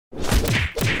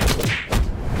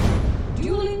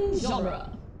genre.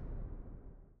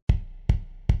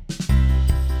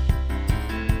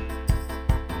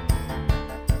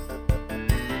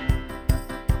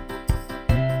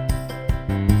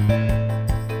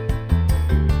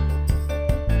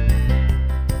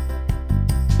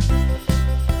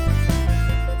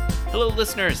 Hello,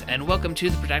 listeners, and welcome to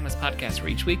the Protagonist Podcast, where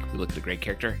each week we look at a great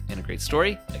character and a great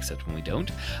story, except when we don't.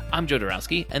 I'm Joe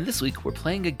Dorowski, and this week we're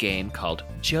playing a game called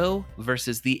Joe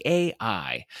Versus the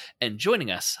A.I. And joining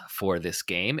us for this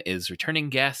game is returning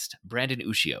guest Brandon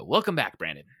Ushio. Welcome back,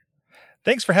 Brandon.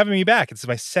 Thanks for having me back. It's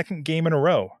my second game in a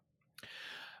row.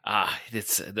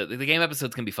 It's the game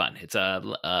episodes can be fun. It's a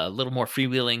little more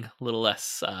freewheeling, a little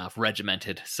less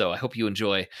regimented. So I hope you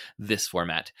enjoy this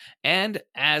format. And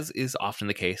as is often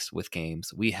the case with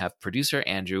games, we have producer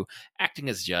Andrew acting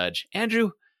as judge.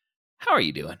 Andrew, how are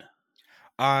you doing?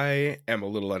 I am a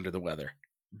little under the weather,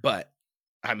 but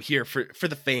I'm here for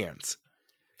the fans.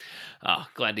 Oh,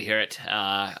 glad to hear it.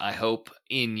 I hope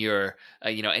in your,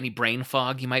 any brain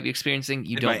fog you might be experiencing,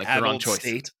 you don't make the wrong choice.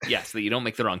 State. Yes, that you don't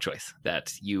make the wrong choice.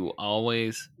 That you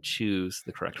always choose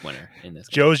the correct winner in this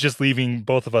game. Joe's just leaving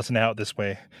both of us an out this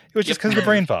way. It was just because of the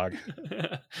brain fog.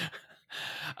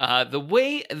 The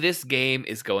way this game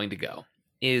is going to go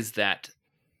is that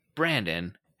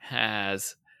Brandon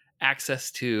has access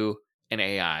to an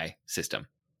AI system.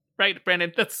 Right,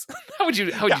 Brandon? That's how would you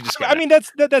describe it? I mean,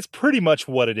 that's pretty much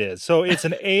what it is. So it's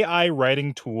an AI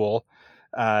writing tool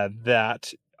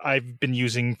that I've been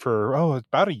using for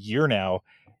about a year now,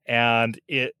 and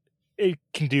it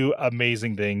can do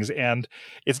amazing things. And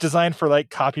it's designed for like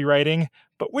copywriting,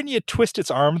 but when you twist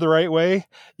its arm the right way,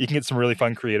 you can get some really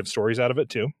fun creative stories out of it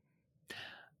too.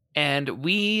 And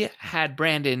we had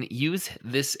Brandon use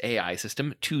this AI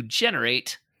system to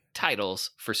generate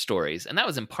titles for stories, and that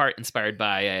was in part inspired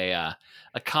by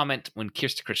a comment when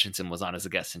Kirsten Christensen was on as a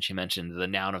guest, and she mentioned the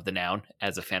noun of the noun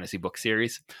as a fantasy book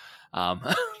series.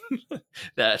 That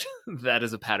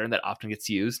is a pattern that often gets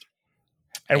used,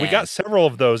 and we got several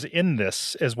of those in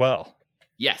this as well.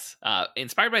 Yes,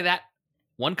 inspired by that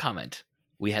one comment,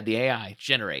 we had the AI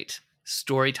generate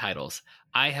story titles.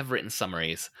 I have written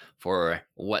summaries for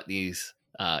what these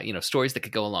stories that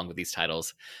could go along with these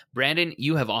titles. Brandon,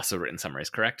 you have also written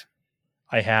summaries, correct?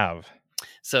 I have.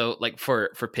 So, like for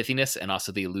pithiness and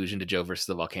also the allusion to Joe versus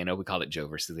the volcano, we called it Joe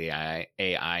versus the AI.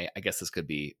 I guess this could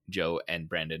be Joe and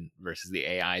Brandon versus the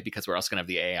AI, because we're also going to have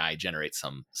the AI generate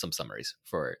some summaries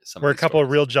for some. We're a couple stories.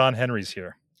 of real John Henrys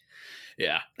here.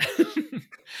 Yeah.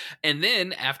 And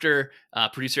then after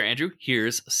producer Andrew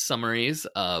hears summaries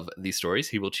of these stories,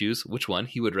 he will choose which one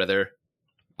he would rather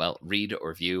read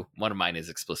or view. One of mine is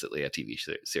explicitly a TV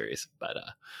series, but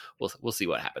we'll see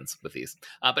what happens with these.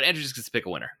 But Andrew just gets to pick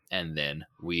a winner, and then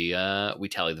we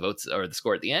tally the votes or the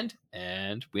score at the end,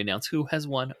 and we announce who has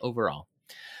won overall.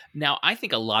 Now, I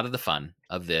think a lot of the fun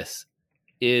of this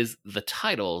is the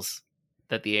titles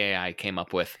that the AI came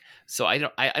up with. So I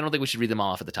don't think we should read them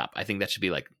all off at the top. I think that should be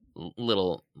like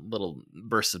little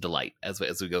bursts of delight as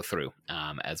we go through,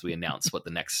 as we announce what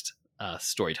the next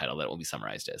story title that will be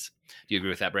summarized is. Do you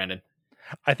agree with that, Brandon?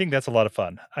 I think that's a lot of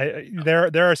fun.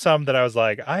 There are some that I was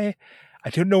like, I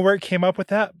don't know where it came up with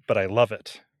that, but I love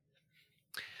it.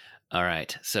 All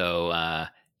right. So,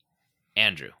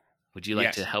 Andrew, would you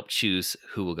like to help choose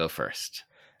who will go first?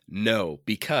 No,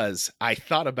 because I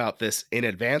thought about this in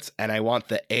advance, and I want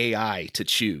the AI to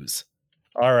choose.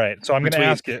 All right, so I'm going to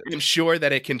ask it. I'm sure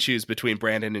that it can choose between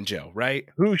Brandon and Joe, right?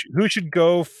 Who should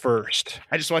go first?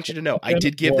 I just want you to know, I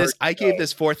gave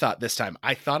this forethought this time.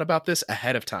 I thought about this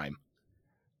ahead of time.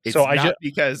 It's not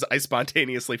because I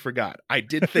spontaneously forgot. I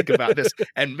did think about this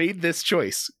and made this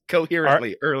choice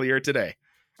coherently earlier today.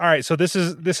 All right, so this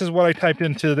is what I typed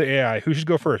into the AI. Who should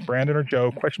go first, Brandon or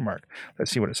Joe? ?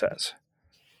 Let's see what it says.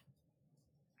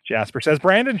 Jasper says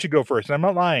Brandon should go first, and I'm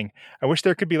not lying. I wish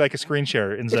there could be like a screen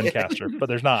share in Zencaster, but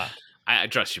there's not. I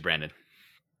trust you, Brandon.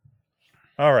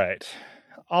 All right.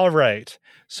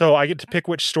 So I get to pick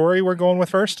which story we're going with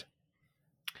first?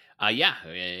 Yeah.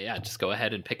 Just go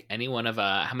ahead and pick any one of,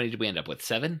 how many did we end up with?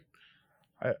 7?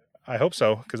 I hope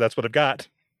so, because that's what I've got.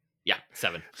 Yeah,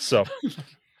 7. So,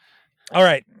 all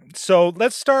right. So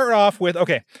let's start off with,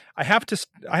 I have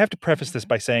to preface this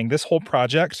by saying this whole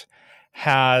project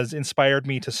has inspired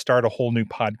me to start a whole new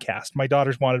podcast. My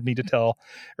daughters wanted me to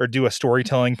do a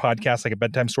storytelling podcast, like a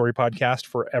bedtime story podcast,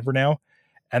 forever now.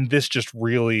 And this just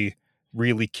really,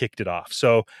 really kicked it off.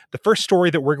 So the first story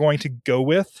that we're going to go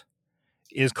with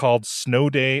is called Snow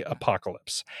Day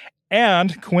Apocalypse.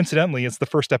 And coincidentally, it's the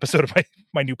first episode of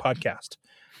my new podcast.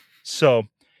 So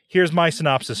here's my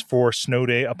synopsis for Snow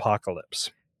Day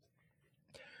Apocalypse.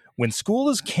 When school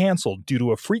is canceled due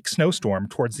to a freak snowstorm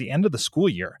towards the end of the school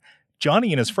year,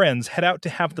 Johnny and his friends head out to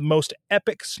have the most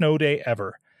epic snow day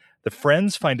ever. The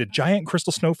friends find a giant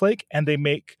crystal snowflake and they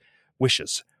make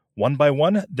wishes. One by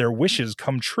one, their wishes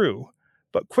come true.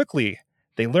 But quickly,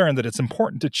 they learn that it's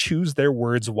important to choose their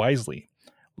words wisely.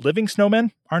 Living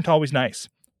snowmen aren't always nice.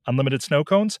 Unlimited snow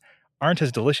cones aren't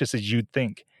as delicious as you'd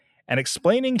think. And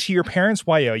explaining to your parents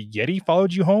why a Yeti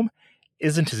followed you home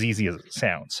isn't as easy as it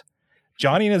sounds.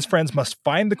 Johnny and his friends must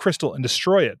find the crystal and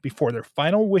destroy it before their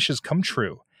final wishes come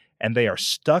true, and they are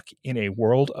stuck in a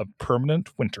world of permanent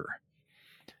winter.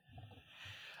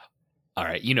 All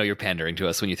right, you know you're pandering to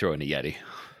us when you throw in a Yeti.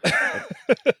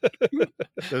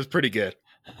 That was pretty good.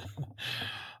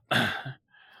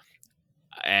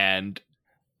 And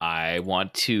I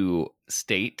want to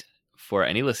state for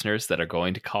any listeners that are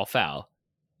going to call foul,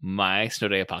 my Snow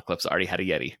Day Apocalypse already had a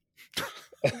Yeti.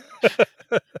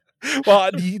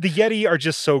 Well, the Yeti are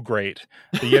just so great.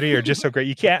 The Yeti are just so great.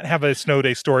 You can't have a Snow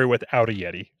Day story without a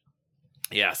Yeti.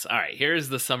 Yes. All right. Here's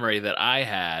the summary that I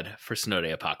had for Snow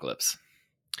Day Apocalypse.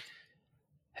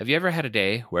 Have you ever had a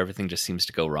day where everything just seems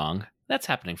to go wrong? That's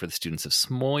happening for the students of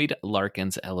Smoyd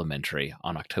Larkins Elementary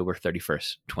on October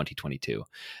 31st, 2022.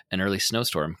 An early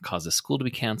snowstorm caused school to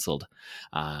be canceled,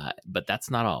 but that's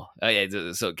not all.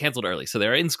 So canceled early. So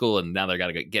they're in school and now they've got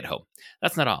to get home.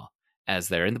 That's not all. As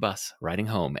they're in the bus riding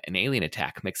home, an alien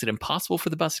attack makes it impossible for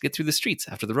the bus to get through the streets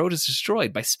after the road is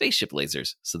destroyed by spaceship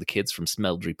lasers. So the kids from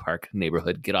Smeldry Park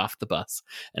neighborhood get off the bus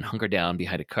and hunker down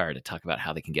behind a car to talk about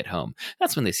how they can get home.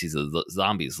 That's when they see the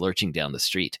zombies lurching down the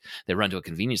street. They run to a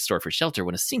convenience store for shelter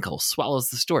when a sinkhole swallows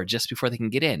the store just before they can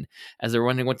get in. As they're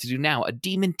wondering what to do now, a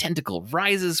demon tentacle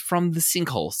rises from the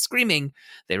sinkhole, screaming.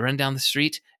 They run down the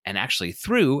street and actually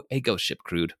through a ghost ship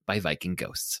crewed by Viking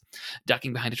ghosts.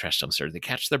 Ducking behind a trash dumpster, they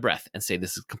catch their breath and say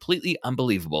this is completely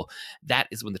unbelievable. That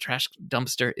is when the trash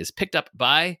dumpster is picked up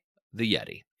by the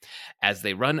Yeti. As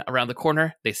they run around the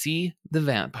corner, they see the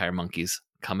vampire monkeys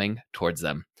coming towards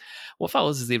them. What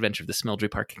follows is the adventure of the Smeldry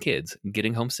Park kids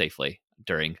getting home safely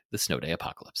during the Snow Day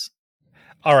Apocalypse.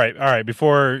 All right.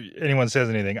 Before anyone says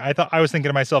anything, I was thinking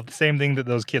to myself the same thing that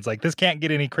those kids like. This can't get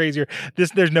any crazier.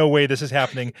 There's no way this is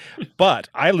happening. But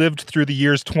I lived through the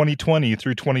years 2020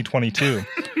 through 2022.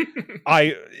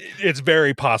 It's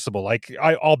very possible. Like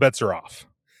all bets are off.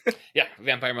 Yeah,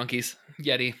 vampire monkeys,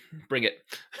 Yeti, bring it.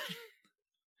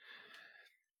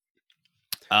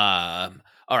 All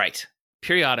right.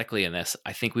 Periodically in this,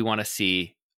 I think we want to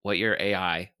see what your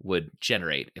AI would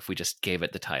generate if we just gave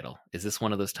it the title. Is this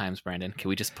one of those times, Brandon? Can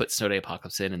we just put Snow Day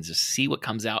Apocalypse in and just see what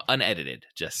comes out unedited?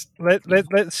 Just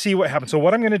let's see what happens. So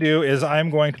what I'm going to do is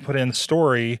I'm going to put in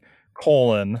story :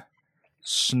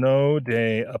 Snow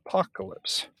Day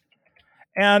Apocalypse.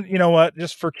 And you know what?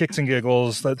 Just for kicks and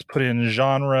giggles, let's put in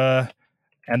genre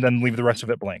and then leave the rest of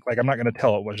it blank. Like I'm not going to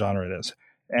tell it what genre it is.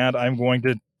 And I'm going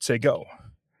to say go.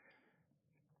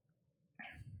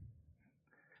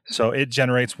 So it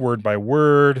generates word by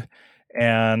word,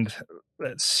 and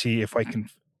let's see if I can.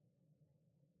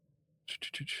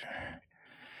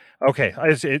 Okay,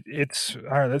 it's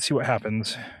all right. Let's see what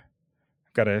happens.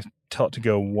 I've got to tell it to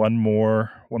go one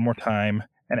more time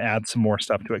and add some more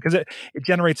stuff to it because it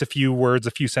generates a few words,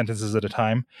 a few sentences at a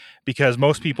time. Because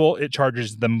most people, it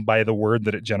charges them by the word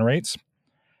that it generates,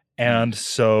 and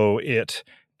so it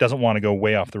doesn't want to go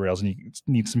way off the rails and you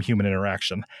need some human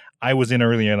interaction. I was in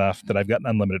early enough that I've got an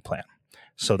unlimited plan.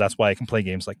 So that's why I can play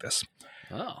games like this.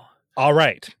 Oh. All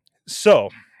right. So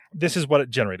this is what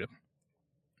it generated.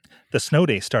 The snow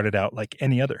day started out like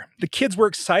any other. The kids were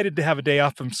excited to have a day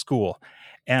off from school,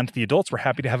 and the adults were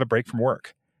happy to have a break from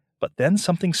work. But then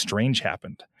something strange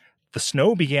happened. The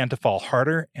snow began to fall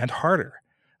harder and harder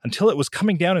until it was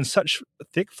coming down in such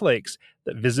thick flakes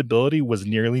that visibility was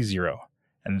nearly zero.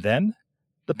 And then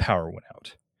the power went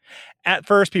out. At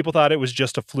first, people thought it was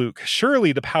just a fluke.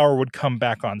 Surely the power would come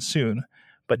back on soon.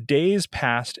 But days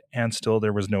passed and still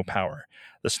there was no power.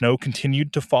 The snow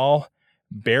continued to fall,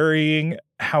 burying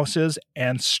houses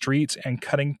and streets and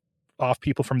cutting off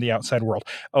people from the outside world.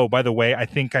 Oh, by the way, I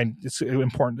think it's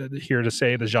important here to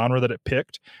say the genre that it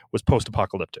picked was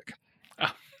post-apocalyptic.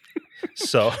 Oh.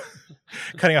 So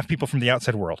cutting off people from the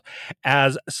outside world.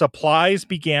 As supplies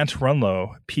began to run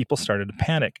low, people started to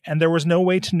panic, and there was no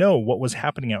way to know what was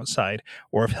happening outside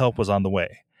or if help was on the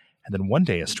way. And then one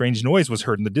day, a strange noise was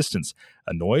heard in the distance,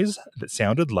 a noise that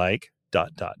sounded like ...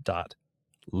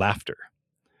 laughter.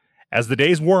 As the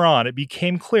days wore on, it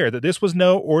became clear that this was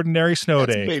no ordinary snow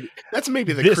day. That's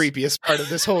maybe the creepiest part of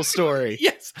this whole story.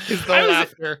 Yes. Is the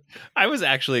laughter. I was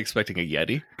actually expecting a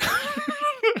Yeti.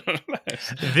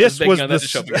 This was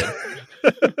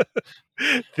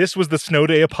This was the snow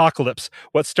day apocalypse.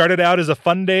 What started out as a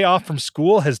fun day off from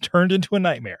school has turned into a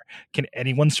nightmare. Can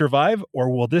anyone survive, or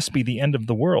will this be the end of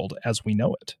the world as we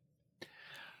know it?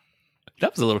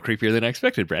 That was a little creepier than I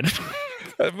expected, Brandon.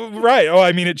 Right. Oh,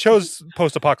 I mean, it chose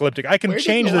post-apocalyptic. I can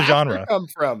change the genre. Come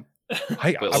from?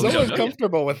 I'm so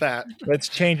uncomfortable with that. Let's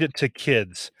change it to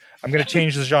kids. I'm going to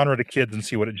change the genre to kids and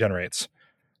see what it generates.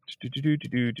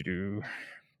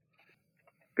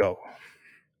 Go.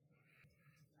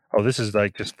 Oh, this is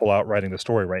like just full out writing the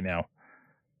story right now.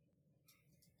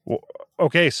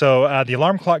 Okay, so the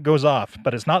alarm clock goes off,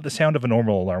 but it's not the sound of a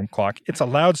normal alarm clock. It's a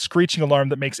loud screeching alarm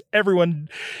that makes everyone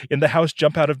in the house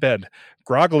jump out of bed.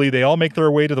 Groggily, they all make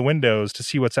their way to the windows to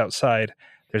see what's outside.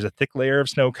 There's a thick layer of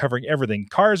snow covering everything.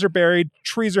 Cars are buried,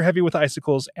 trees are heavy with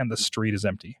icicles, and the street is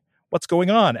empty. What's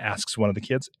going on? Asks one of the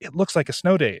kids. It looks like a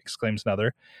snow day, exclaims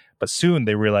another. But soon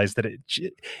they realize that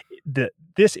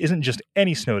this isn't just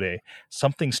any snow day.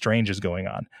 Something strange is going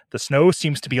on. The snow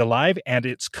seems to be alive, and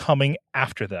it's coming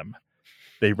after them.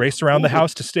 They race around the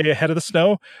house to stay ahead of the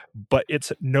snow, but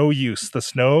it's no use. The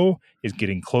snow is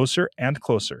getting closer and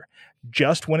closer.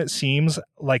 Just when it seems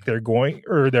like they're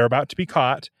about to be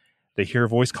caught, they hear a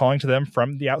voice calling to them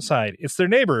from the outside. It's their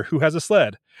neighbor who has a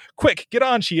sled. Quick, get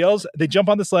on, she yells. They jump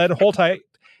on the sled, hold tight,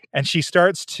 and she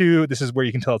starts to, this is where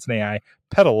you can tell it's an AI,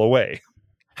 pedal away.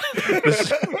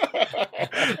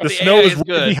 The snow is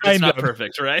good. Behind it's not them,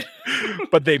 perfect, right?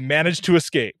 But they managed to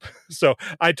escape. So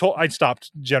I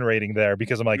stopped generating there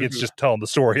because I'm like, it's just telling the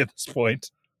story at this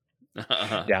point.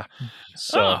 Yeah.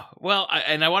 So well,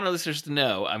 I want our listeners to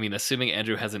know. I mean, assuming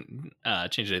Andrew hasn't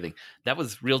changed anything, that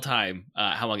was real time.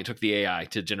 How long it took the AI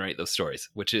to generate those stories,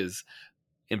 which is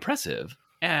impressive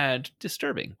and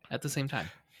disturbing at the same time.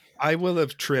 I will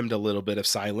have trimmed a little bit of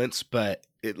silence, but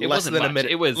it less wasn't than much. a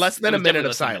minute. It was less than a minute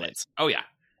of silence. Oh yeah.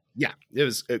 Yeah, it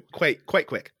was quite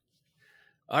quick.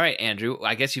 All right, Andrew.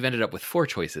 I guess you've ended up with 4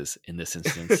 choices in this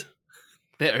instance.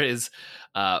 There is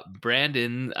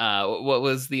Brandon. What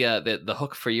was the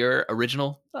hook for your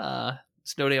original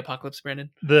Snow Day Apocalypse, Brandon?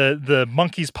 The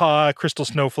monkey's paw, crystal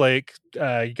snowflake.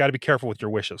 You got to be careful with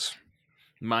your wishes.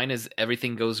 Mine is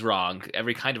everything goes wrong.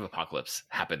 Every kind of apocalypse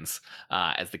happens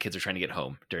as the kids are trying to get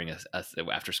home during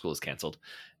after school is canceled.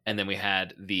 And then we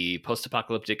had the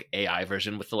post-apocalyptic AI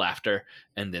version with the laughter,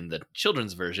 and then the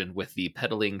children's version with the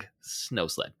pedaling snow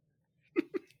sled.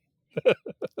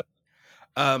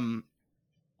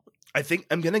 I think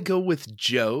I'm gonna go with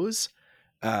Joe's.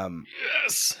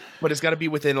 Yes, but it's got to be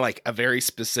within like a very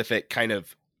specific kind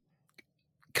of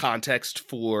context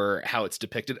for how it's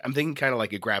depicted. I'm thinking kind of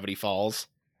like a Gravity Falls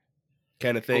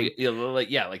kind of thing.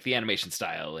 Like the animation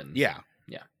style, and yeah.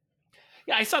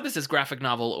 I saw this as graphic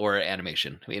novel or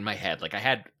animation in my head. Like I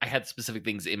had specific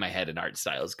things in my head and art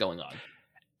styles going on.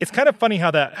 It's kind of funny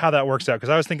how that works out, because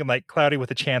I was thinking like Cloudy with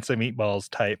a Chance of Meatballs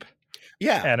type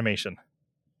animation.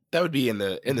 That would be in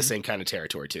the same kind of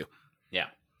territory too. Yeah.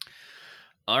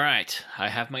 All right. I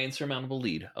have my insurmountable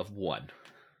lead of 1. Let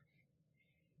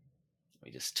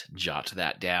me just jot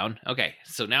that down. Okay.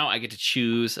 So now I get to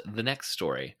choose the next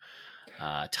story.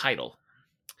 Title.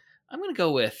 I'm going to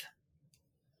go with...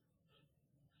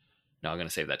 No, I'm going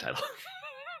to save that title.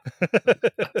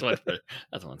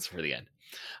 That's one for the end.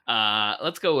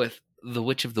 Let's go with The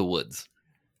Witch of the Woods.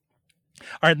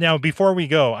 All right. Now, before we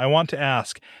go, I want to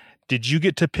ask, did you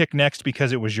get to pick next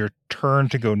because it was your turn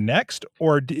to go next,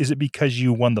 or is it because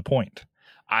you won the point?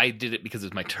 I did it because it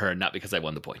was my turn, not because I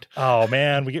won the point. Oh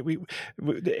man, it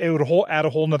would add a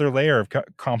whole nother layer of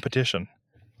competition.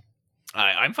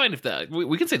 I'm fine if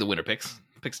we can say the winner picks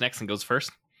next and goes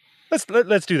first.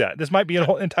 Let's do that. This might be a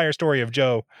whole entire story of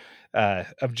Joe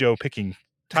picking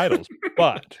titles,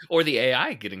 but or the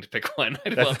AI getting to pick one.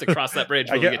 We'll have to cross that bridge.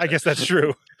 I guess that's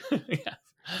true.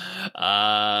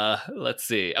 Yeah. Let's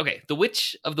see. Okay, The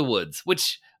Witch of the Woods,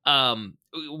 which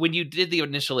when you did the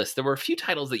initial list, there were a few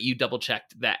titles that you double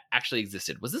checked that actually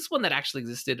existed. Was this one that actually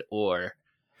existed, or?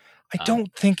 I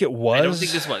don't think it was. I don't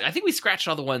think this one. I think we scratched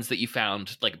all the ones that you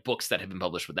found, like books that have been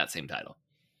published with that same title.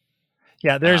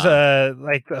 Yeah, there's a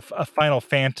Final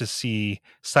Fantasy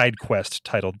side quest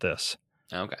titled this.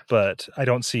 Okay. But I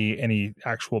don't see any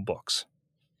actual books.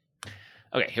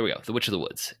 Okay, here we go. The Witch of the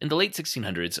Woods. In the late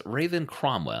 1600s, Raven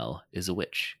Cromwell is a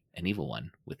witch, an evil one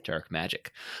with dark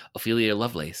magic. Ophelia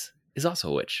Lovelace is also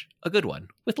a witch, a good one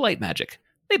with light magic.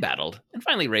 They battled, and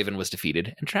finally Raven was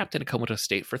defeated and trapped in a comatose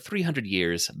state for 300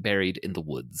 years, buried in the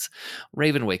woods.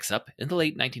 Raven wakes up in the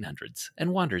late 1900s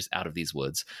and wanders out of these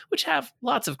woods, which have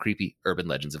lots of creepy urban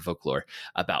legends and folklore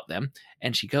about them,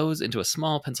 and she goes into a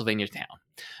small Pennsylvania town.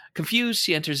 Confused,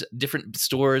 she enters different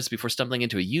stores before stumbling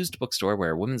into a used bookstore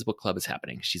where a women's book club is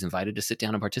happening. She's invited to sit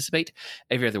down and participate.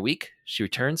 Every other week, she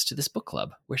returns to this book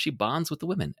club where she bonds with the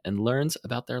women and learns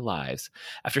about their lives.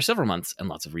 After several months and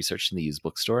lots of research in the used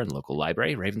bookstore and local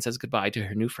library, Raven says goodbye to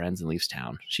her new friends and leaves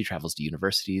town. She travels to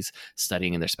universities,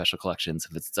 studying in their special collections,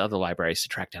 and visits other libraries to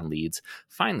track down leads.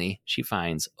 Finally, she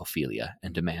finds Ophelia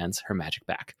and demands her magic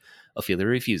back. Ophelia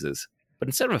refuses. But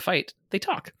instead of a fight, they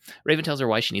talk. Raven tells her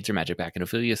why she needs her magic back, and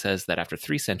Ophelia says that after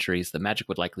 3 centuries, the magic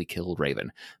would likely kill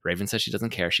Raven. Raven says she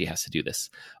doesn't care, she has to do this.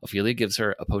 Ophelia gives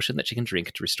her a potion that she can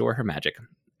drink to restore her magic,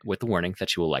 with the warning that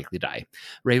she will likely die.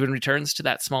 Raven returns to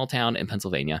that small town in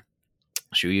Pennsylvania.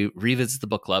 She revisits the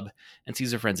book club and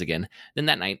sees her friends again. Then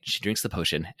that night, she drinks the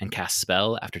potion and casts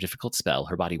spell after difficult spell,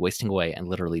 her body wasting away and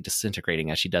literally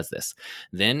disintegrating as she does this.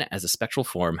 Then, as a spectral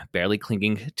form, barely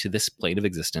clinging to this plane of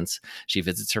existence, she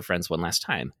visits her friends one last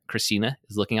time. Christina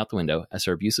is looking out the window as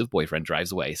her abusive boyfriend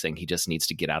drives away, saying he just needs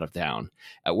to get out of town.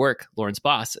 At work, Lauren's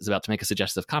boss is about to make a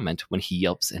suggestive comment when he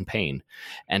yelps in pain.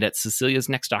 And at Cecilia's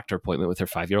next doctor appointment with her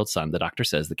 5-year-old son, the doctor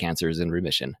says the cancer is in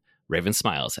remission. Raven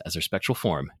smiles as her spectral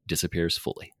form disappears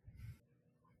fully.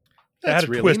 That had a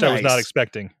really twist nice. I was not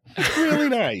expecting. Really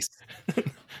nice.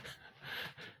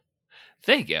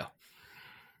 Thank you.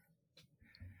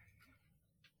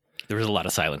 There was a lot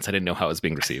of silence. I didn't know how it was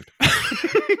being received.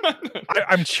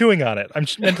 I'm chewing on it. I'm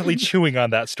mentally chewing on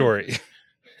that story.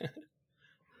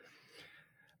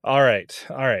 All right.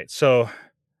 So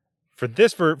for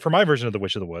my version of The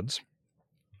Witch of the Woods,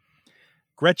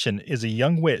 Gretchen is a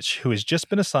young witch who has just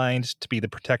been assigned to be the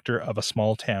protector of a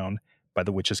small town by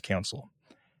the Witches' Council.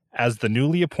 As the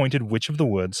newly appointed Witch of the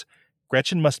Woods,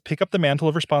 Gretchen must pick up the mantle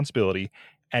of responsibility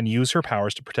and use her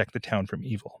powers to protect the town from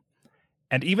evil.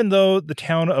 And even though the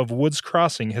town of Woods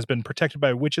Crossing has been protected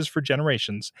by witches for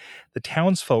generations, the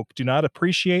townsfolk do not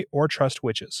appreciate or trust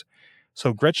witches.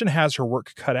 So Gretchen has her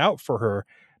work cut out for her,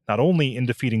 not only in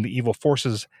defeating the evil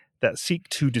forces that seek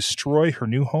to destroy her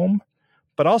new home,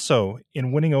 but also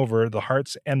in winning over the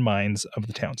hearts and minds of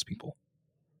the townspeople.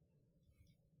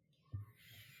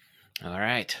 All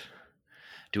right.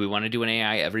 Do we want to do an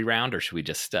AI every round, or should we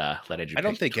just let Andrew? I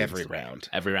don't think every round.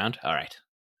 Every round? All right.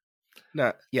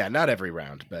 Not every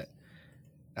round, but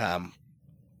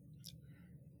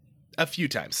a few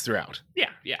times throughout. Yeah.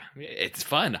 It's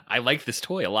fun. I like this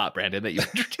toy a lot, Brandon, that you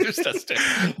introduced us to.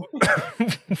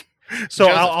 So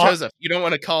Joseph, you don't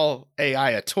want to call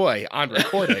AI a toy on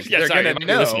recording. They're going to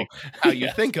know how you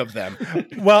think of them.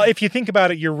 Well, if you think about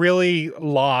it, you're really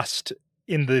lost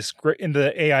in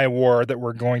the AI war that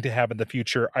we're going to have in the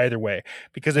future either way.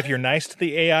 Because if you're nice to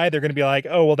the AI, they're going to be like,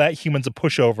 oh, well, that human's a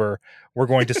pushover. We're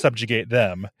going to subjugate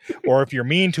them. Or if you're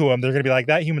mean to them, they're going to be like,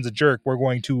 that human's a jerk. We're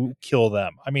going to kill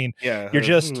them. I mean, you're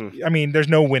just, there's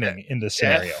no winning in this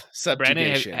scenario.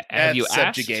 Subjugation.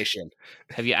 Brandon,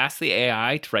 have you asked the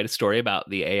AI to write a story about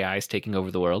the AIs taking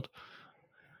over the world?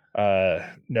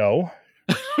 No.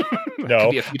 No,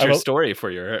 could be a future story for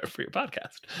your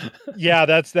podcast. Yeah,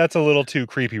 that's a little too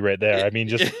creepy right there.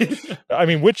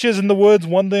 Witches in the woods,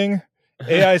 one thing.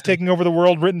 AI is taking over the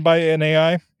world, written by an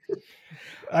AI.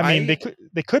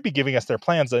 They could be giving us their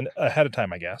plans ahead of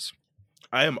time, I guess.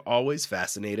 I am always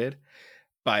fascinated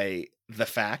by the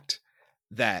fact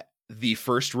that the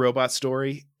first robot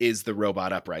story is the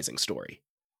robot uprising story.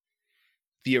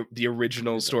 The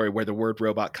original story where the word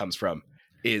robot comes from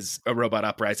is a robot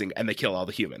uprising, and they kill all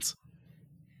the humans.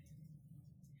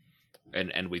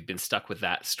 And we've been stuck with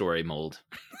that story mold.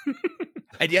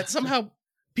 And yet somehow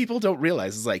people don't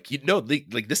realize, it's like,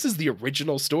 this is the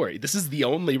original story. This is the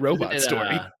only robot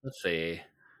story. Let's see.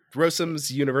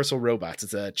 Rossum's Universal Robots.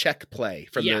 It's a Czech play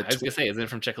from I was going to say, isn't it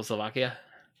from Czechoslovakia?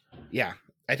 Yeah.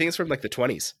 I think it's from like the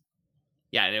 20s.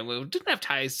 Yeah, and it didn't have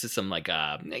ties to some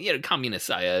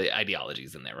communist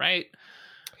ideologies in there, right?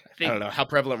 I don't know. How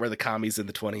prevalent were the commies in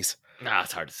the 20s?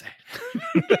 It's hard to say.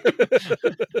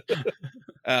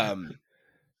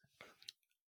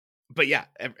 But yeah,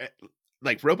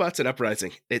 like robots and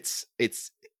uprising, it's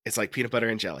like peanut butter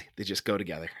and jelly. They just go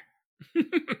together.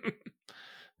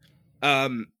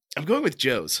 I'm going with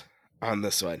Joe's on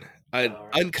this one. An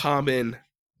uncommon,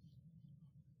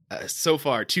 so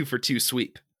far 2 for 2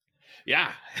 sweep.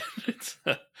 Yeah.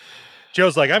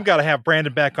 Joe's like, I've got to have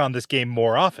Brandon back on this game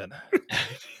more often.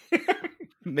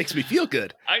 Makes me feel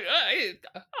good. I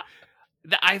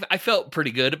felt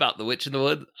pretty good about The Witch in the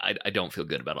Wood. I don't feel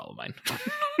good about all of mine.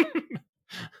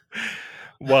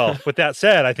 Well, with that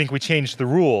said, I think we changed the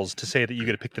rules to say that you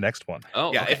get to pick the next one.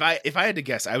 Oh, yeah. Okay. If I had to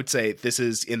guess, I would say this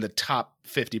is in the top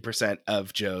 50%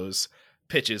 of Joe's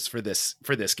pitches for this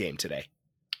game today.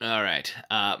 all right.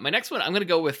 My next one, I'm going to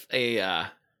go with a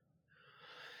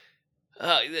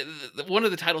One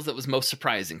of the titles that was most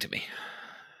surprising to me.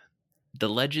 The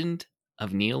Legend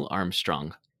of Neil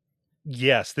Armstrong.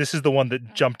 Yes, this is the one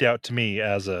that jumped out to me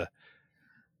as I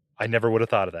never would have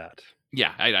thought of that.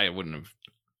 Yeah, I wouldn't have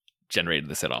generated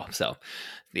this at all. So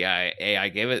the AI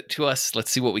gave it to us.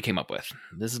 Let's see what we came up with.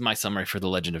 This is my summary for The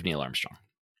Legend of Neil Armstrong.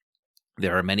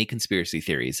 There are many conspiracy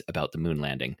theories about the moon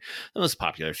landing. The most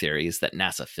popular theory is that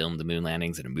NASA filmed the moon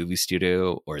landings in a movie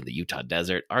studio or in the Utah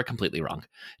desert are completely wrong.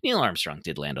 Neil Armstrong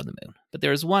did land on the moon, but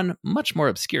there is one much more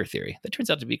obscure theory that turns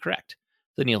out to be correct.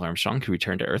 The Neil Armstrong who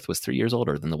returned to Earth was 3 years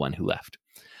older than the one who left.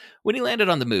 When he landed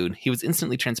on the moon, he was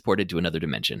instantly transported to another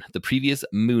dimension. The previous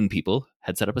moon people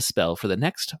had set up a spell for the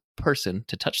next person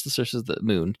to touch the surface of the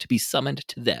moon to be summoned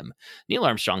to them. Neil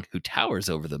Armstrong, who towers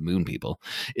over the moon people,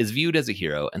 is viewed as a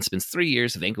hero and spends 3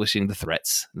 years vanquishing the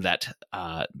threats that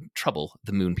trouble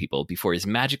the moon people before he's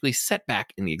magically set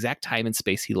back in the exact time and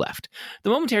space he left. The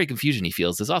momentary confusion he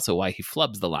feels is also why he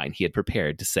flubs the line he had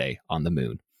prepared to say on the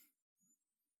moon.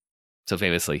 So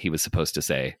famously, he was supposed to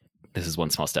say, "This is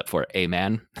one small step for a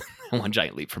man, and one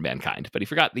giant leap for mankind." But he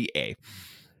forgot the A.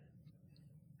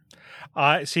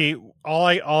 See, all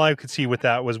I could see with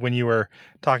that was when you were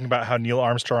talking about how Neil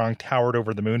Armstrong towered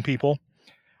over the moon people,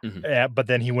 but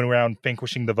then he went around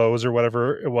vanquishing the foes or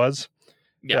whatever it was.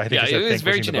 Yeah, it was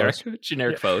very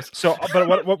generic foes. So,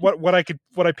 but what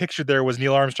I pictured there was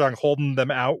Neil Armstrong holding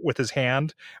them out with his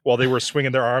hand while they were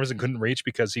swinging their arms and couldn't reach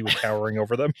because he was towering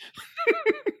over them.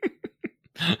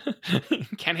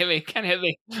 Can't hit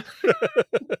me.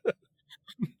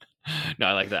 No,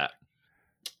 I like that.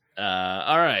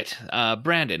 All right.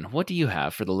 Brandon, what do you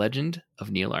have for The Legend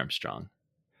of Neil Armstrong?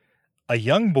 A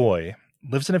young boy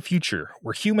lives in a future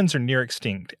where humans are near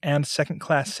extinct and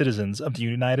second-class citizens of the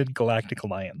United Galactic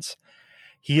Alliance.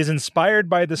 He is inspired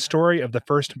by the story of the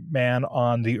first man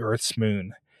on the Earth's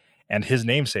moon and his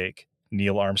namesake,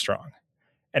 Neil Armstrong,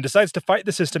 and decides to fight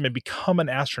the system and become an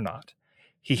astronaut.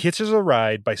 He hitches a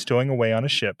ride by stowing away on a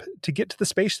ship to get to the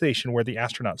space station where the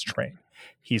astronauts train.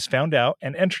 He's found out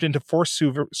and entered into forced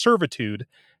servitude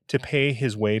to pay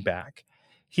his way back.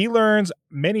 He learns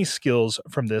many skills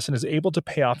from this and is able to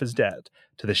pay off his debt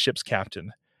to the ship's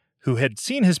captain, who had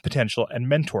seen his potential and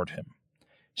mentored him.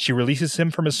 She releases him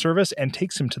from his service and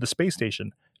takes him to the space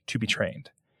station to be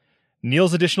trained.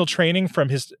 Neil's additional training from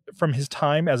his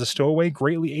time as a stowaway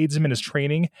greatly aids him in his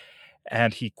training,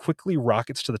 and he quickly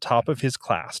rockets to the top of his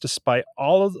class despite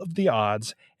all of the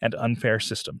odds and unfair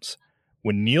systems.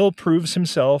 When Neil proves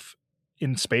himself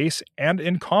in space and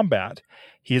in combat,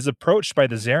 he is approached by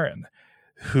the Zarin,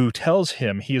 who tells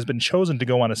him he has been chosen to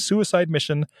go on a suicide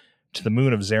mission to the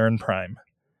moon of Zarin Prime.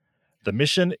 The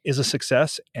mission is a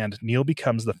success, and Neil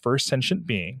becomes the first sentient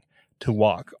being to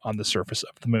walk on the surface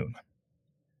of the moon.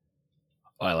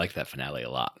 Oh, I like that finale a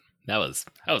lot. That was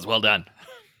well done.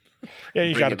 Yeah,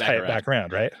 you got to tie it back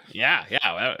around, right? Yeah.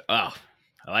 Oh,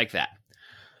 I like that.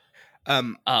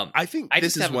 I think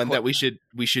this is one that we should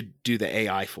do the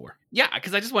AI for. Yeah,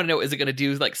 because I just want to know: is it going to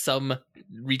do like some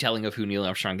retelling of who Neil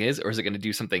Armstrong is, or is it going to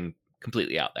do something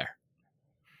completely out there?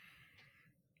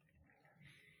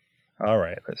 All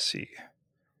right, let's see.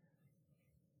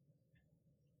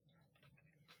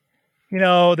 You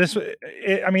know,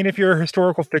 if you're a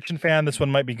historical fiction fan, this one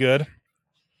might be good.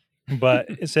 But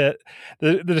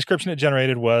the description it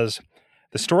generated was,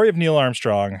 the story of Neil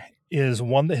Armstrong is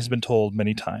one that has been told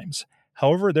many times.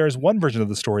 However, there is one version of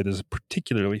the story that is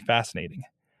particularly fascinating.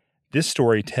 This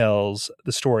story tells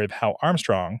the story of how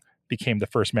Armstrong became the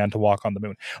first man to walk on the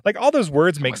moon. Like, all those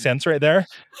words make sense right there.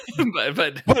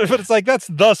 but it's like, that's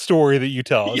the story that you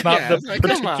tell. It's not the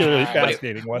particularly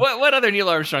fascinating one. What other Neil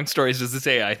Armstrong stories does this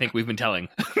AI think we've been telling?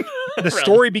 The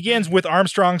story begins with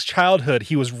Armstrong's childhood.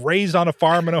 He was raised on a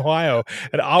farm in Ohio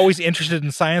and always interested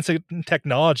in science and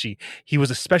technology. He was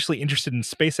especially interested in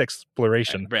space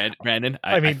exploration. Brandon,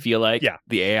 I feel like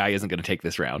the AI isn't going to take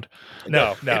this round.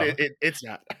 No. It's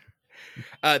not.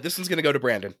 This one's going to go to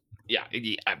Brandon. Yeah.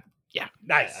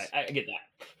 Nice. I get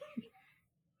that.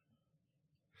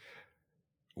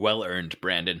 Well earned,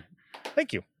 Brandon.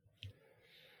 Thank you.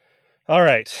 All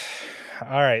right.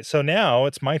 So now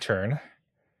it's my turn.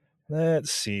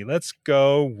 Let's see. Let's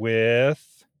go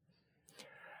with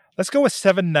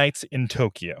 7 Nights in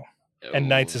Tokyo. Oh. And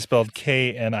Nights is spelled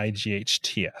Knights.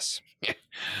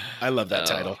 I love that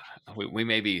title. We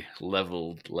may be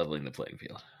leveling the playing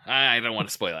field. I don't want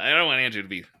to spoil it. I don't want Andrew to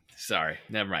be sorry.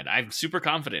 Never mind. I'm super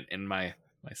confident in my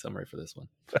summary for this one.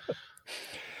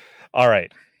 All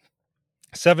right.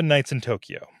 7 Nights in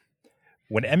Tokyo.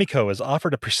 When Emiko is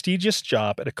offered a prestigious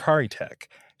job at Akari Tech,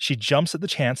 She jumps at the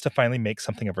chance to finally make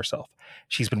something of herself.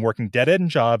 She's been working dead-end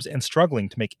jobs and struggling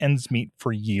to make ends meet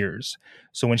for years.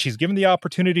 So when she's given the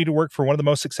opportunity to work for one of the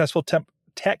most successful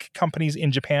tech companies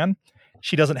in Japan,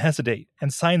 she doesn't hesitate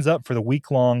and signs up for the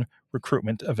week-long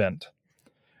recruitment event.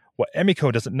 What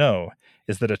Emiko doesn't know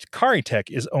is that Akari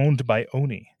Tech is owned by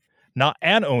Oni. Not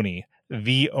an Oni,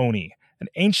 the Oni, an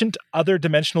ancient other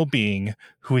dimensional being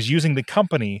who is using the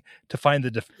company to find the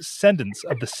descendants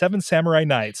of the 7 samurai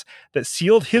knights that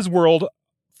sealed his world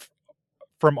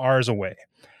from ours away.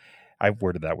 I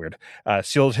worded that weird.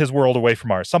 Sealed his world away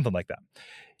from ours, something like that.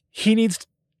 He needs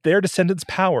their descendants'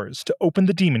 powers to open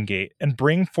the demon gate and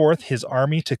bring forth his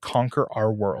army to conquer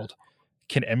our world.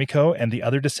 Can Emiko and the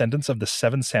other descendants of the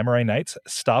 7 samurai knights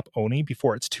stop Oni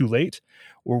before it's too late,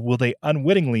 or will they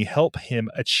unwittingly help him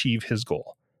achieve his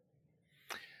goal?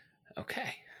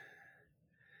 Okay.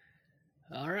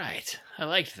 All right. I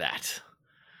liked that.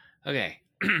 Okay.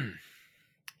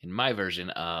 In my version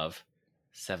of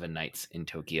 7 Nights in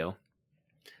Tokyo,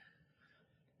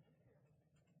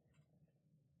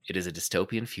 it is a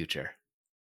dystopian future,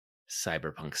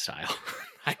 cyberpunk style.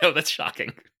 I know that's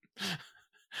shocking.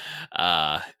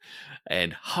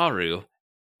 And Haru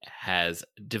has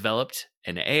developed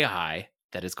an AI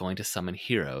that is going to summon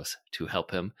heroes to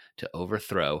help him to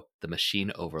overthrow the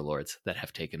machine overlords that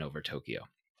have taken over Tokyo.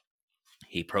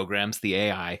 He programs the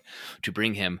AI to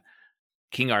bring him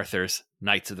King Arthur's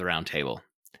Knights of the Round Table.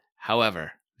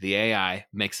 However, the AI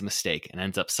makes a mistake and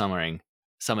ends up summoning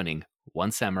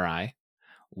 1 samurai,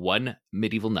 1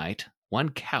 medieval knight, 1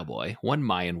 cowboy, 1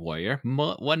 Mayan warrior,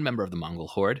 1 member of the Mongol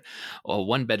horde,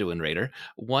 1 Bedouin raider,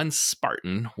 1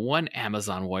 Spartan, 1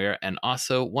 Amazon warrior, and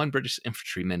also 1 British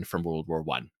infantryman from World War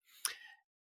I.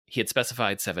 He had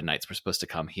specified 7 knights were supposed to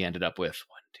come. He ended up with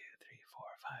 1, 2, 3, 4,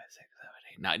 5, 6,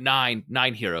 7, 8,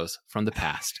 9 heroes from the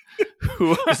past.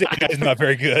 This guy's not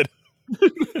very good.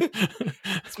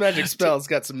 This magic spell's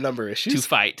got some number issues. To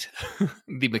fight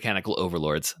the mechanical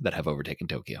overlords that have overtaken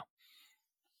Tokyo.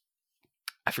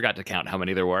 I forgot to count how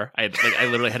many there were. I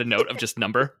literally had a note of just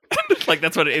number.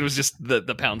 That's what it was, just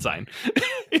the pound sign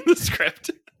in the script.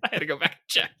 I had to go back and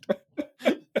check.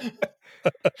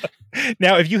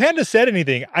 Now, if you hadn't said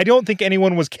anything, I don't think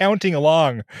anyone was counting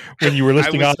along when you were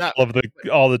listing off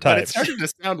all the types. But it started to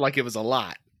sound like it was a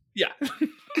lot. Yeah.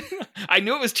 I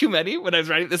knew it was too many when I was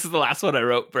writing. This is the last one I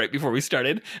wrote right before we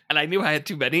started. And I knew I had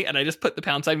too many. And I just put the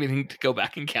pound sign meaning to go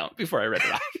back and count before I read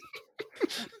it off.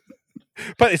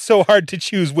 But it's so hard to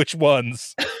choose which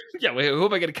ones. Yeah, wait, who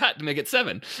am I going to cut to make it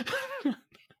 7?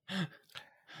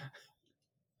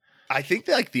 I think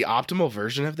that, the optimal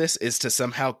version of this is to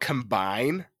somehow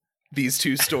combine these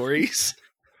 2 stories.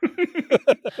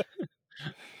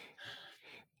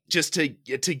 Just to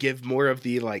give more of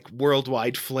the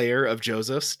worldwide flair of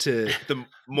Joseph's to the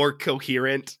more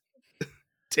coherent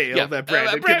tale that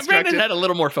Brandon constructed. Brandon had a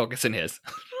little more focus in his.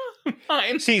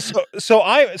 Fine. See, so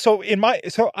I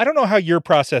don't know how your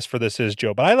process for this is,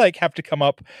 Joe, but I have to come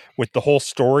up with the whole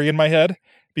story in my head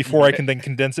before I can then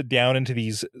condense it down into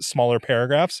these smaller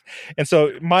paragraphs. And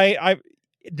so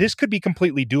this could be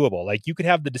completely doable. You could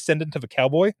have the descendant of a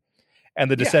cowboy and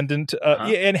the descendant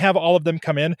and have all of them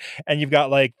come in, and you've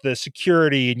got the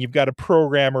security, and you've got a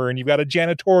programmer, and you've got a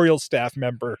janitorial staff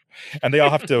member, and they all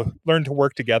have to learn to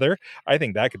work together. I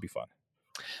think that could be fun.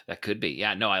 That could be.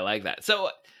 Yeah, no, I like that.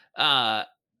 So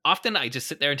often I just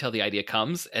sit there until the idea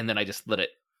comes, and then I just let it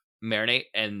marinate.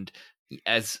 And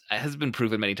as has been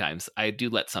proven many times, I do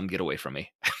let some get away from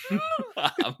me when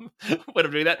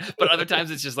I'm doing that. But other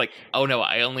times it's just oh no,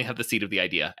 I only have the seed of the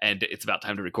idea, and it's about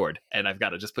time to record, and I've got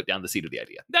to just put down the seed of the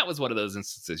idea. That was one of those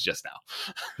instances just now.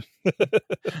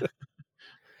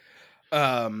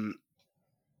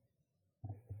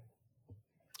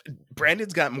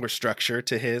 Brandon's got more structure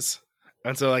to his.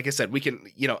 And so, like I said, we can,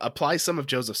 apply some of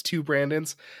Joseph's to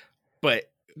Brandon's, but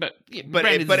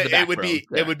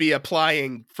it would be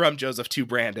applying from Joseph to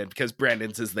Brandon because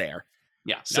Brandon's is there.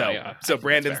 Yeah. So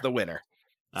Brandon's the winner.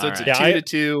 So it's a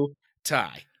 2-2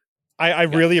 tie. I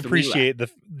really appreciate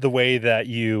the way that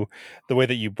you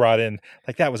brought in,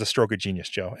 that was a stroke of genius,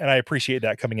 Joe, and I appreciate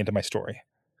that coming into my story.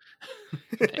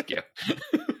 Thank you.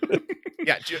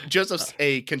 Yeah, Joseph's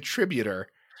a contributor.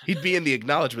 He'd be in the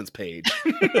acknowledgements page,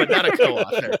 but not a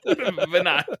co-author. But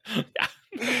not.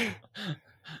 Yeah.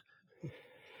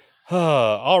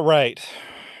 All right.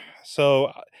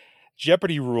 So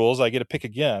Jeopardy rules. I get to pick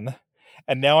again.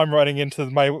 And now I'm running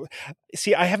into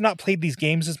I have not played these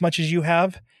games as much as you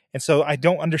have. And so I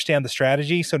don't understand the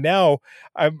strategy. So now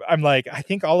I'm I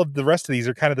think all of the rest of these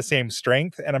are kind of the same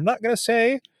strength. And I'm not going to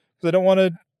say, because I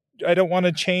don't want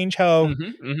to change how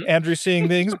Andrew's seeing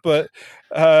things, but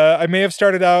I may have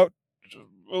started out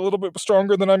a little bit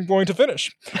stronger than I'm going to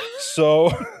finish. So,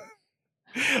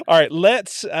 all right,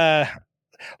 let's go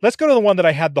to the one that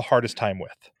I had the hardest time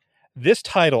with. This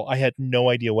title, I had no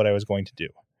idea what I was going to do.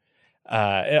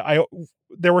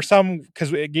 There were some,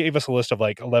 because it gave us a list of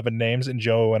like 11 names, and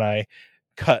Joe and I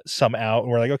cut some out,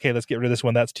 and we're like, okay, let's get rid of this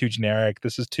one. That's too generic.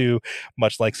 This is too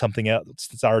much like something else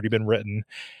that's already been written.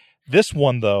 This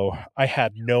one, though, I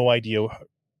had no idea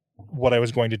what I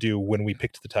was going to do when we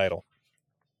picked the title.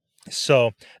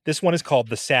 So this one is called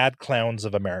The Sad Clowns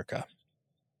of America.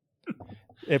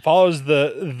 It follows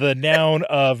the noun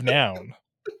of noun.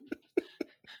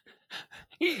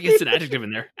 It's an adjective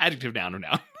in there. Adjective, noun, or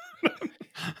noun.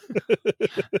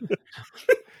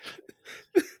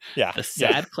 Yeah. The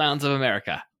Sad Clowns of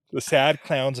America. The Sad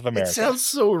Clowns of America. It sounds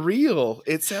so real.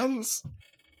 It sounds,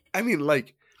 I mean,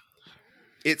 like,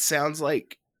 it sounds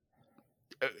like,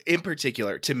 in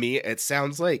particular, to me, it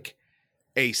sounds like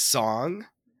a song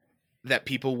that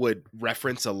people would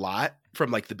reference a lot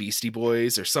from like the Beastie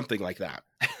Boys or something like that.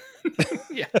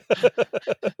 Yeah.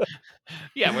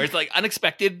 Yeah, where it's like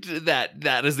unexpected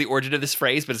that is the origin of this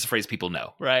phrase, but it's a phrase people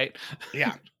know, right?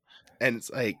 Yeah. And it's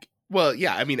like, well,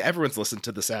 yeah, I mean, everyone's listened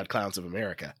to the Sad Clowns of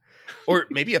America. Or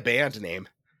maybe a band name.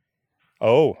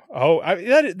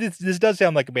 This does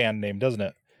sound like a band name, doesn't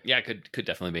it? Yeah, it could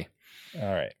definitely be.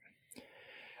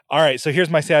 All right, so here's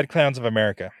my Sad Clowns of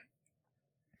America.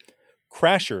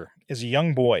 Crasher is a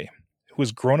young boy who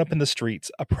has grown up in the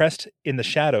streets, oppressed in the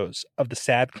shadows of the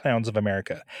Sad Clowns of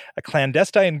America, a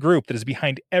clandestine group that is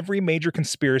behind every major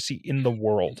conspiracy in the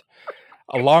world.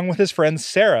 Along with his friends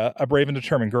Sarah, a brave and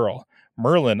determined girl,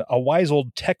 Merlin, a wise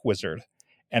old tech wizard,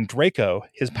 and Draco,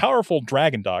 his powerful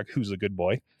dragon dog, who's a good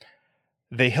boy,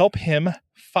 they help him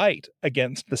fight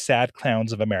against the Sad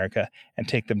Clowns of America and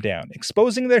take them down,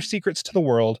 exposing their secrets to the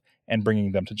world and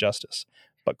bringing them to justice.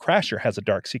 But Crasher has a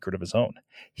dark secret of his own.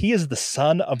 He is the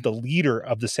son of the leader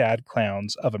of the Sad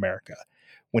Clowns of America.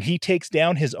 When he takes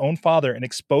down his own father and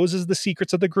exposes the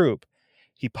secrets of the group,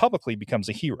 he publicly becomes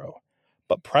a hero.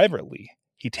 But privately,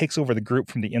 he takes over the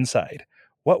group from the inside.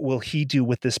 What will he do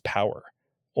with this power?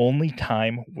 Only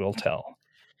time will tell.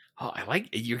 Oh, I like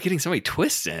you're getting so many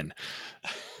twists in.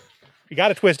 You got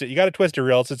to twist it. You got to twist it,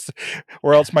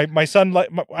 or else my son.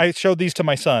 I showed these to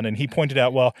my son, and he pointed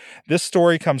out, well, this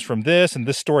story comes from this, and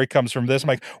this story comes from this. I'm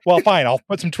like, well, fine, I'll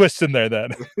put some twists in there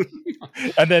then.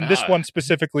 And then this one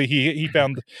specifically, he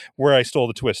found where I stole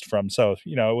the twist from, so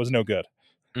it was no good.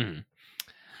 Mm-hmm.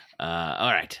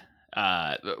 All right.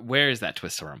 Where is that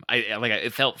twist from?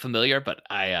 It felt familiar, but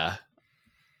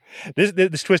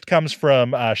This twist comes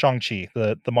from Shang-Chi,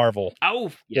 the Marvel.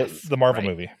 Oh, yes, the Marvel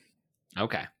movie.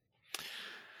 Okay.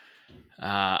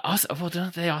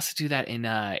 Don't they also do that in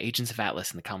Agents of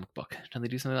Atlas in the comic book? Don't they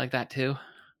do something like that too?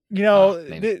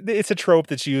 It's a trope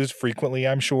that's used frequently,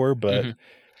 I'm sure, but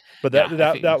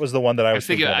that was the one that I was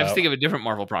thinking about. I was thinking of a different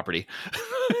Marvel property.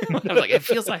 I was like, it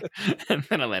feels like, and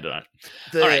then I landed on it.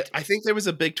 All right. I think there was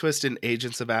a big twist in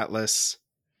Agents of Atlas.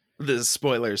 The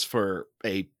spoilers for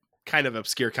a kind of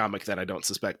obscure comic that I don't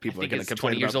suspect people are going to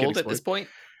complain 20 years about old at this point.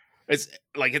 It's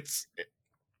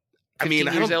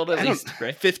 15 years old at least,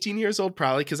 right? 15 years old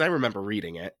probably, because I remember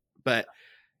reading it. But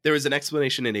there was an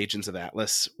explanation in Agents of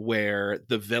Atlas where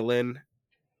the villain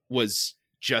was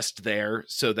just there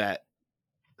so that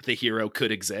the hero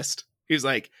could exist. He was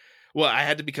like, well, I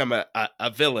had to become a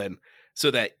villain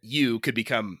so that you could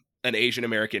become an Asian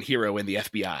American hero in the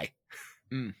FBI.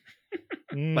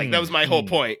 Like, that was my whole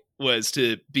point, was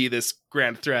to be this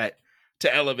grand threat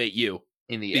to elevate you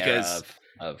in the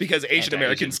because Asian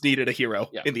Americans needed a hero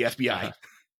in the FBI.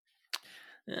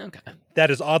 Okay, that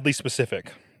is oddly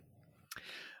specific.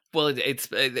 Well, it's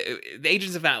the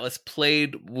Agents of Atlas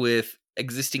played with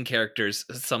existing characters,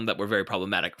 some that were very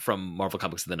problematic from Marvel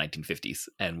Comics in the 1950s,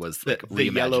 and was like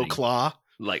the Yellow Claw,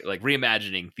 like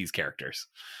reimagining these characters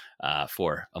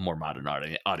for a more modern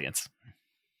audience.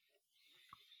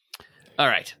 All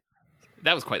right,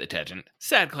 that was quite the tangent.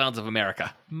 Sad Clowns of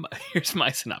America. Here's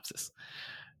my synopsis.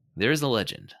 There is a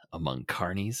legend among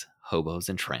carnies, hobos,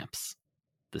 and tramps,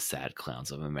 the Sad Clowns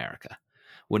of America.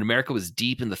 When America was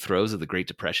deep in the throes of the Great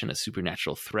Depression, a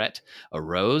supernatural threat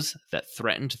arose that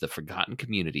threatened the forgotten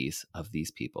communities of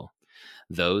these people,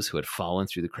 those who had fallen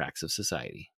through the cracks of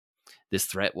society. This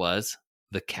threat was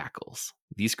the cackles.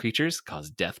 These creatures cause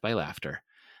death by laughter.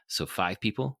 So 5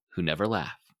 people who never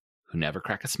laugh, who never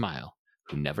crack a smile,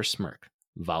 who never smirk,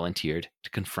 volunteered to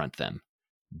confront them.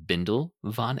 Bindle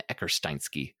von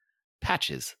Eckersteinsky,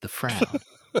 Patches the Frown,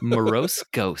 Morose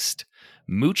Ghost,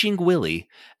 Mooching Willie,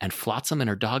 and Flotsam and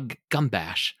her dog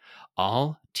Gumbash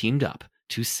all teamed up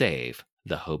to save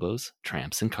the hobos,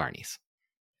 tramps, and carnies.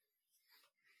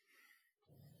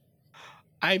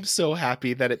 I'm so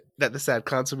happy that the Sad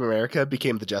Clowns of America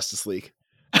became the Justice League.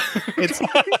 It's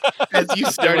as you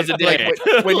started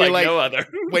when you're like no other.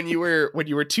 when you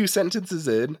were 2 sentences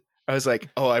in, I was like,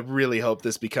 oh, I really hope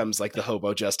this becomes like the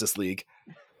Hobo Justice League.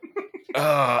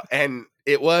 And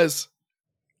it was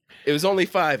only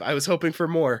 5. I was hoping for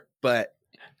more, but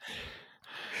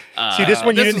see, this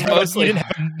one you didn't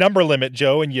have a number limit,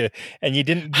 Joe, and you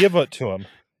didn't give it to him.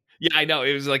 Yeah, I know.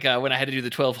 It was like when I had to do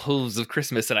the 12 hooves of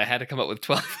Christmas, and I had to come up with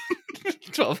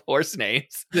 12 horse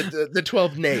names. The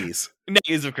 12 nays.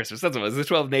 Nays of Christmas. That's what it was. The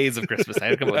 12 nays of Christmas. I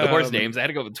had to come up with the horse names. I had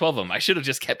to go with 12 of them. I should have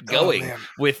just kept going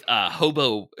with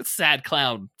hobo, sad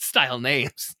clown style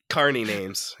names. Carney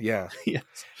names. Yeah. Yes.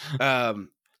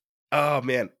 Oh,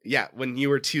 man. Yeah. When you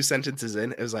were 2 sentences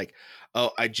in, it was like,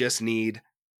 oh, I just need,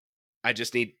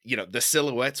 the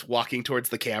silhouettes walking towards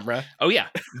the camera. Oh, yeah.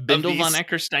 Bindle von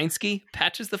Eckersteinsky,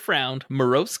 Patches the Frown,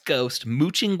 Morose Ghost,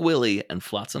 Mooching Willie, and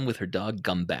Flotsam with her dog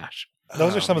Gumbash.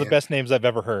 Those are some of the best names I've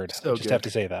ever heard. So I just have to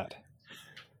say that.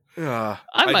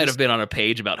 I might have been on a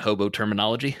page about hobo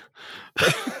terminology.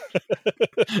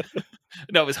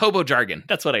 No, it was hobo jargon.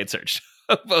 That's what I had searched.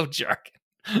 Hobo jargon.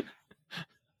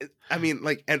 I mean,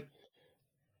 like,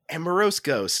 and Morose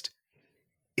Ghost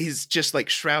is just like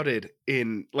shrouded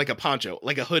in like a poncho,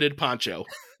 like a hooded poncho.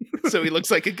 So he looks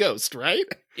like a ghost, right?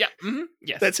 Yeah. Mm-hmm.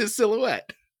 Yes. That's his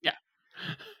silhouette. Yeah.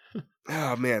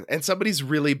 Oh, man. And somebody's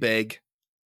really big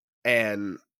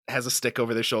and has a stick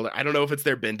over their shoulder. I don't know if it's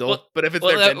their Bindle, but if it's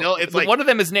their Bindle, it's like one of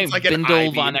them is named like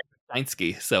Bindle von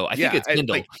Eckersteinsky, so I think it's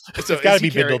Bindle. So it's got to be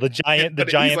Bindle, the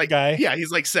giant like, guy. Yeah, he's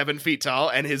like 7 feet tall,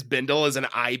 and his Bindle is an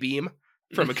I-beam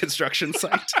from a construction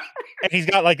site. And he's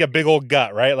got like a big old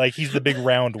gut, right? Like he's the big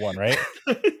round one, right?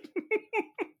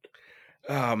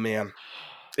 Oh man,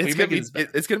 it's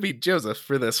gonna be Joseph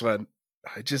for this one.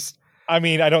 I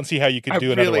mean, I don't see how you could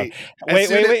do another one.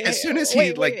 Wait. As soon as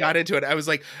he got into it, I was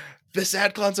like, the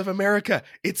Sad Clowns of America.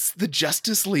 It's the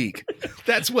Justice League.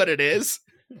 That's what it is.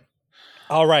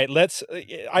 All right,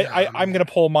 I'm going to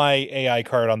pull my AI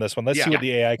card on this one. Let's see what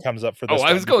the AI comes up for this.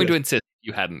 I was going to insist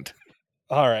you hadn't.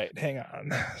 All right, hang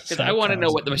on. Because I want to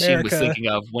know what the machine was thinking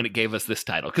of when it gave us this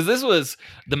title. Because this was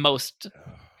the most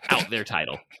out there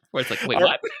title. Where it's like, wait,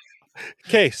 what?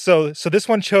 Okay, so this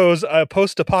one chose a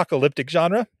post-apocalyptic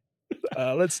genre.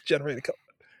 Let's generate a color.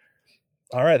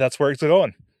 All right, that's where it's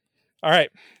going. All right,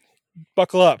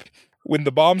 buckle up. When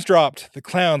the bombs dropped, the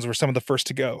clowns were some of the first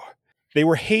to go. They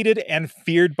were hated and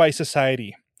feared by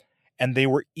society, and they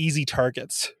were easy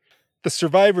targets. The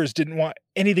survivors didn't want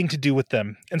anything to do with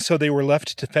them, and so they were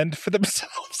left to fend for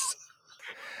themselves.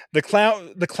 The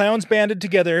clowns banded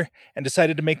together and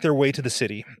decided to make their way to the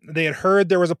city. They had heard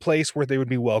there was a place where they would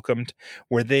be welcomed,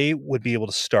 where they would be able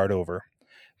to start over.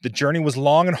 The journey was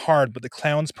long and hard, but the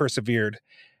clowns persevered.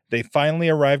 They finally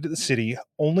arrived at the city,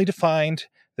 only to find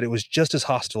that it was just as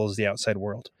hostile as the outside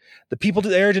world. The people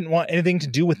there didn't want anything to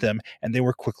do with them, and they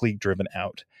were quickly driven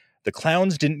out. The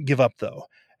clowns didn't give up, though.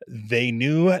 They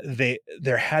knew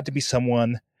there had to be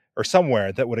someone or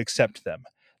somewhere that would accept them.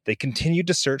 They continued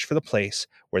to search for the place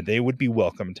where they would be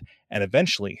welcomed, and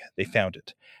eventually they found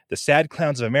it. The Sad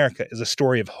Clowns of America is a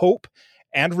story of hope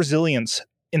and resilience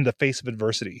in the face of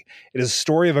adversity. It is a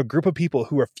story of a group of people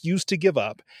who refused to give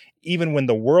up, even when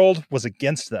the world was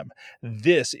against them.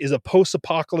 This is a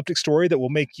post-apocalyptic story that will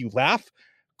make you laugh,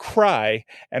 cry,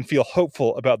 and feel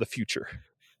hopeful about the future.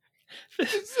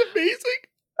 This is amazing.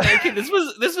 Okay, this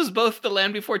was both The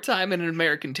Land Before Time and An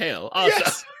American Tale. Also.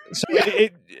 Yes. So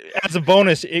it as a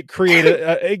bonus, it created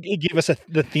it gave us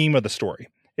the theme of the story.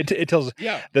 It tells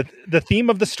that the theme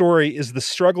of the story is the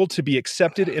struggle to be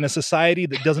accepted in a society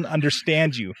that doesn't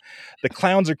understand you. The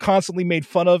clowns are constantly made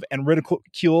fun of and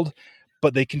ridiculed,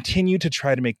 but they continue to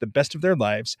try to make the best of their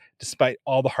lives despite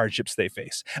all the hardships they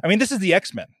face. I mean, this is the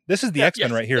X-Men. This is the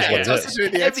X-Men right here. Is what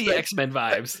it is. Heavy X-Men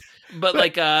vibes, but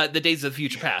like the Days of the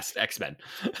Future Past X-Men.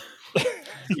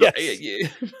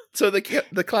 Yes. So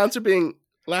the clowns are being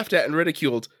laughed at and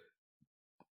ridiculed,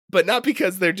 but not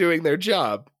because they're doing their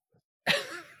job.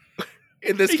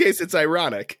 In this case, it's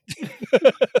ironic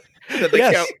that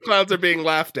the clowns are being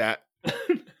laughed at.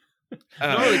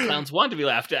 Normally, clowns want to be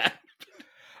laughed at.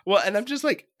 Well, and I'm just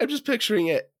picturing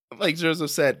it, like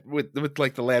Joseph said, with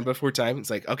like The Land Before Time.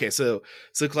 It's like, okay, so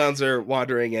clowns are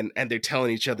wandering and they're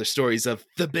telling each other stories of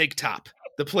the big top,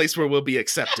 the place where we'll be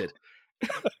accepted.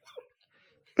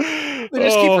 They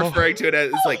just keep referring to it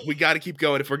as it's like, we got to keep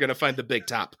going if we're going to find the big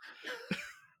top.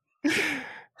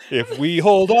 If we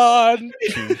hold on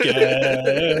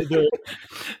together.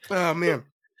 Oh, man.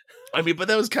 I mean, but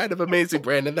that was kind of amazing,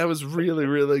 Brandon. That was really,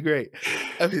 really great.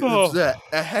 I mean, it was a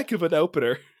heck of an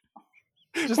opener.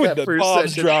 Just when that the first bombs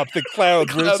sentence. dropped, the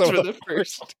clouds were so the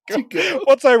first to go.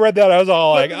 Once I read that, I was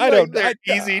all like, they're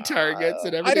easy targets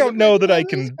and everything. I don't know that I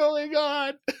What is can. going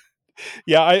on?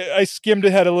 Yeah, I skimmed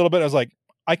ahead a little bit. I was like,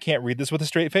 I can't read this with a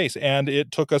straight face, and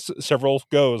it took us several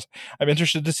goes. I'm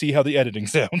interested to see how the editing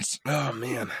sounds. Oh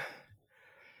man.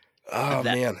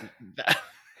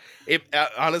 It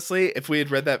honestly, if we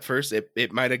had read that first,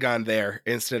 it might have gone there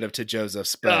instead of to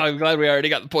Joseph's. But I'm glad we already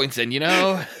got the points in.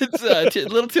 It's a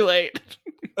little too late.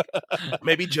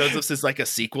 Maybe Joseph's is like a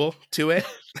sequel to it.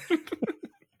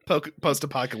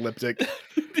 Post-apocalyptic.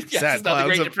 Yes, sad it's not the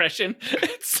clouds Great Depression.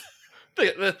 It's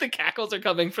the cackles are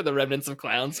coming for the remnants of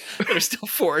clowns that are still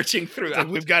foraging throughout. Like,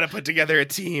 we've got to put together a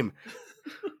team.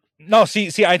 No, see,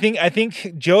 I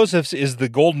think Joseph's is the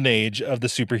golden age of the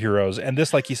superheroes, and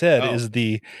this, like you said, is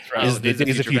the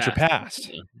Days of Future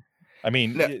Past. I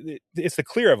mean, it's the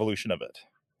clear evolution of it.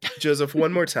 Joseph,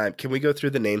 one more time, can we go through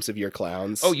the names of your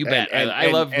clowns? Oh, you bet. I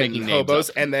love making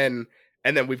hobos, names up.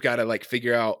 and then we've got to like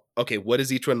figure out, okay, what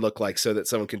does each one look like so that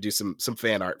someone can do some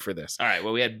fan art for this. All right.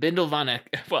 Well, we had Bindle Von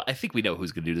Eck. Well, I think we know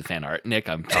who's going to do the fan art. Nick,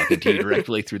 I'm talking to you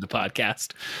directly through the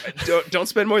podcast. Don't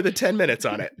spend more than 10 minutes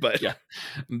on it. But yeah,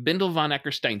 Bindle Von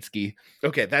Eckersteinsky.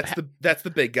 Okay, that's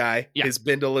the big guy. Yeah. His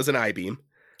Bindle is an I-beam.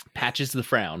 Patches the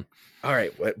Frown. All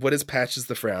right, what is Patches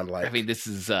the Frown like? I mean, this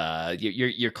is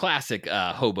your classic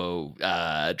hobo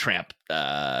tramp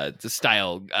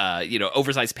style.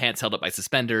 Oversized pants held up by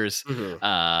suspenders.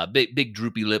 Mm-hmm. Big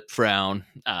droopy lip frown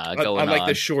going on. Like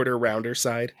the shorter, rounder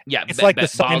side. Yeah, it's like the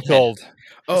Seinfeld.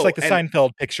 It's like the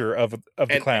Seinfeld picture of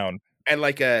the clown. And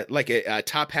like a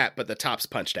top hat, but the top's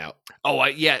punched out. Oh,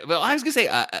 yeah. Well, I was gonna say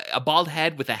a bald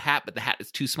head with a hat, but the hat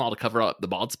is too small to cover up the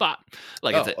bald spot.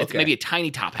 Like it's maybe a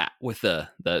tiny top hat with the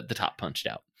top punched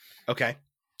out. Okay.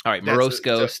 All right. Morose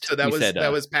Ghost. So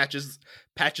that was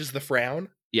Patches the Frown.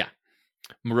 Yeah.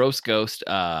 Morose Ghost.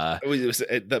 It was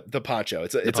the poncho.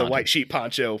 It's a white sheet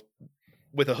poncho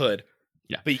with a hood.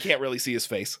 Yeah. But you can't really see his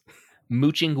face.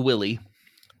 Mooching Willie.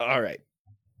 All right.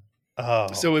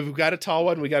 Oh. So we've got a tall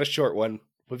one, we got a short one,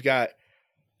 we've got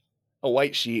a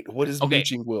white sheet. What is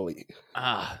Mooching Willie?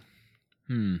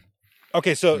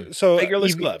 Okay, so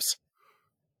fingerless gloves.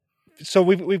 So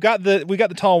we've got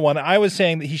the tall one. I was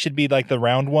saying that he should be like the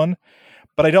round one,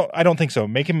 but I don't think so.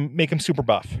 Make him super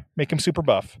buff. Make him super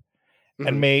buff, mm-hmm.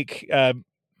 and make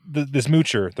this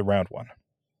moocher the round one.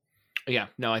 Yeah,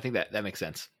 no, I think that makes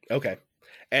sense. Okay,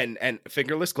 and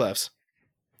fingerless gloves.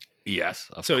 Yes,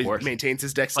 of so course. He maintains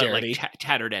his dexterity. Like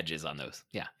tattered edges on those.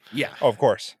 Yeah. Oh, of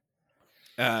course.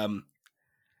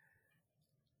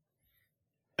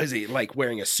 Is he like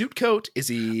wearing a suit coat? Is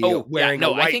he wearing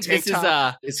a white tank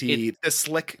top? Is he a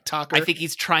slick talker? I think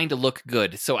he's trying to look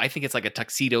good. So I think it's like a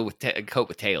tuxedo with a coat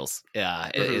with tails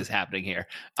is happening here.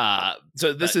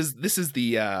 So this is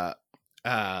the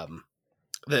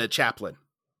chaplain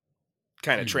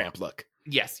kind of tramp look.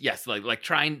 Yes, like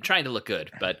trying to look good,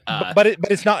 but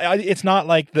it's not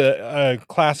like the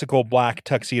classical black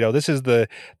tuxedo. This is the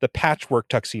patchwork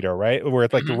tuxedo, right? Where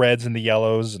it's like the reds and the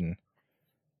yellows and.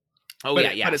 But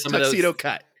it's some tuxedo of those,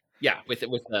 cut. Yeah, with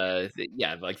like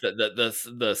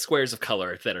the squares of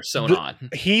color that are sewn on.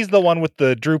 He's the one with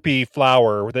the droopy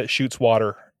flower that shoots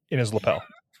water in his lapel.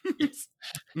 Yes.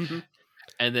 Mm-hmm.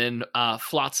 And then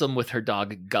Flotsam with her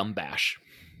dog Gumbash.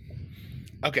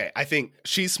 Okay, I think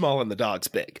she's small and the dog's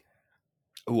big.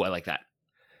 Ooh, I like that.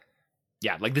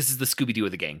 Yeah, like this is the Scooby-Doo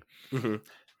of the gang. Mm-hmm.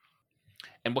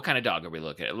 And what kind of dog are we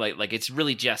looking at? Like it's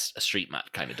really just a street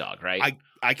mutt kind of dog, right?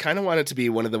 I kind of want it to be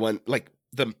one of the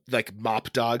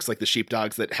mop dogs, like the sheep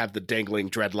dogs that have the dangling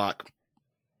dreadlock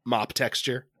mop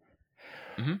texture.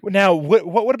 Mm-hmm. Now,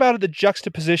 what about the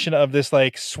juxtaposition of this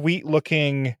like sweet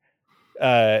looking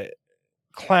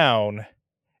clown,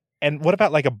 and what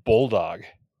about like a bulldog?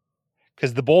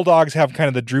 Because the bulldogs have kind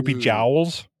of the droopy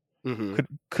jowls. Mm-hmm.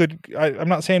 I'm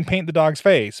not saying paint the dog's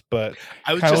face, but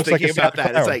I was just thinking about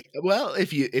that. It's like, well,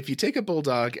 if you take a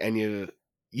bulldog and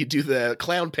you do the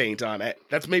clown paint on it,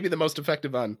 that's maybe the most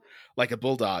effective on like a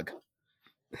bulldog.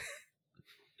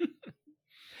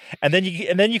 and then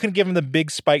you can give him the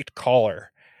big spiked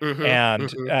collar,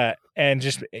 and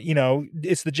just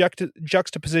it's the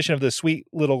juxtaposition of the sweet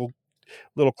little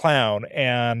clown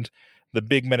and the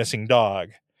big menacing dog.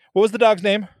 What was the dog's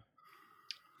name?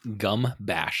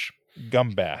 Gumbash.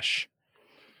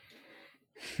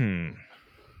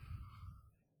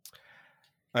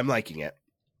 I'm liking it.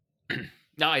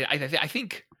 No, I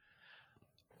think,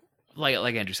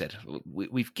 like Andrew said,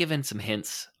 we've given some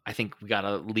hints. I think we got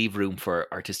to leave room for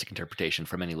artistic interpretation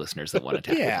from any listeners that want to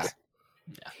tackle this.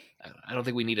 Yeah. I don't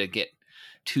think we need to get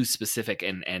too specific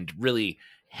and really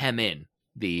hem in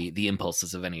the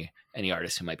impulses of any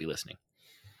artist who might be listening.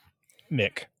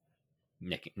 Nick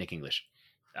English.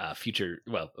 Future,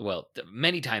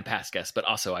 many time past guest, but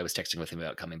also I was texting with him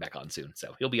about coming back on soon,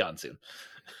 so he'll be on soon.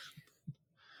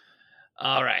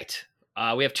 All right,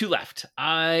 we have 2 left.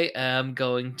 I am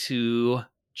going to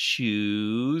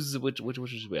choose which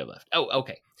do we have left? Oh,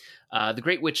 okay. The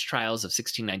Great Witch Trials of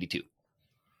 1692.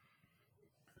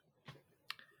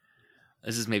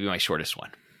 This is maybe my shortest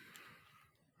one.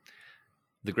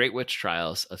 The Great Witch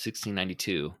Trials of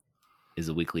 1692 is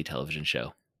a weekly television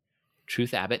show.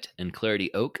 Truth Abbott and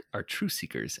Clarity Oak are truth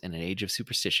seekers in an age of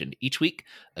superstition. Each week,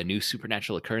 a new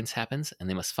supernatural occurrence happens, and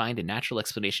they must find a natural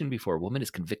explanation before a woman is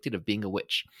convicted of being a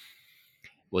witch.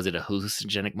 Was it a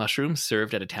hallucinogenic mushroom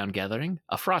served at a town gathering?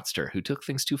 A fraudster who took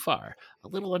things too far? A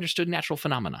little understood natural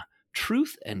phenomena?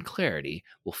 Truth and Clarity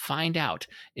will find out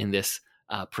in this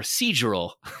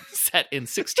procedural set in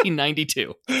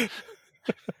 1692.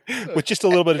 With just a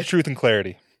little bit of truth and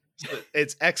clarity.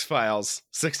 It's X-Files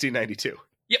 1692.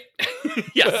 Yep.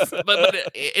 Yes. But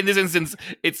in this instance,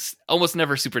 it's almost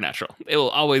never supernatural. It will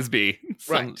always be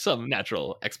some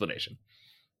natural explanation.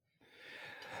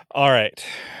 All right.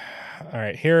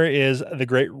 Here is the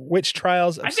Great Witch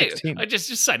Trials of 16.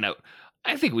 Just side note.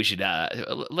 I think we should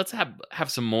let's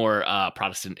have some more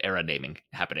Protestant era naming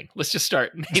happening. Let's just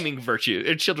start naming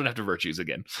virtue. Children after virtues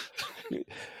again.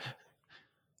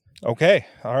 Okay.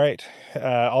 All right.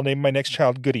 I'll name my next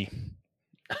child Goody.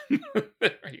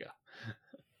 There you go.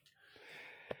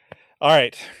 All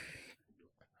right.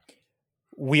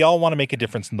 We all want to make a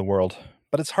difference in the world,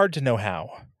 but it's hard to know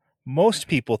how. Most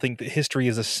people think that history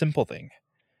is a simple thing,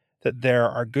 that there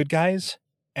are good guys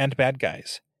and bad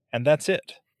guys, and that's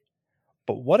it.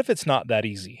 But what if it's not that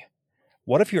easy?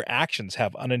 What if your actions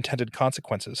have unintended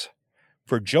consequences?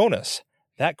 For Jonas,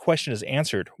 that question is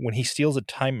answered when he steals a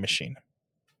time machine.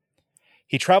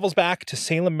 He travels back to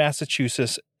Salem,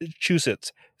 Massachusetts,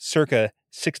 circa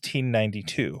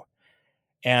 1692,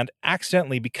 and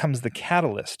accidentally becomes the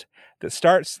catalyst that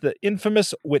starts the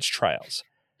infamous witch trials.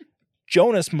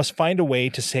 Jonas must find a way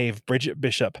to save Bridget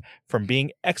Bishop from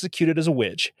being executed as a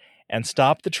witch and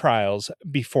stop the trials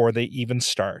before they even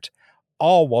start,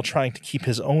 all while trying to keep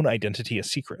his own identity a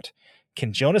secret.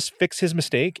 Can Jonas fix his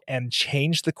mistake and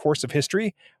change the course of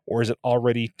history, or is it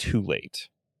already too late?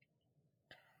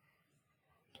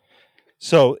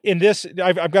 So in this,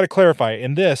 I've got to clarify,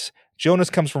 in this,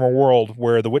 Jonas comes from a world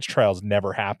where the witch trials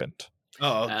never happened.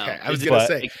 Oh, okay. I was going to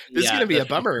say, this is going to be a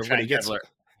bummer when he gets...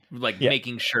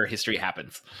 making sure history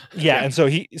happens. Yeah, and so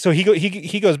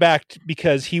he goes back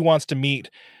because he wants to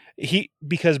meet...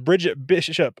 because Bridget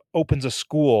Bishop opens a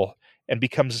school and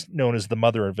becomes known as the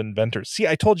mother of inventors. See,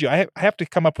 I told you, I have to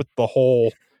come up with the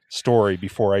whole story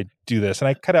before I do this, and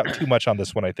I cut out too much on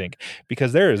this one, I think,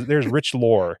 because there's rich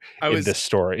lore in this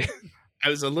story. I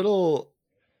was a little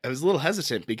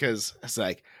hesitant because I was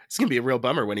like, it's going to be a real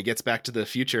bummer when he gets back to the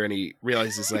future and he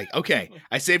realizes, like, okay,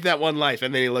 I saved that one life.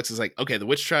 And then he looks and is like, okay, the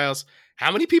witch trials,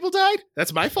 how many people died?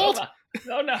 That's my fault?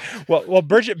 Oh, no. Well,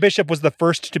 Bridget Bishop was the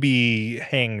first to be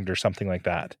hanged or something like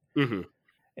that. Mm-hmm.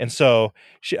 And so,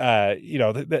 she,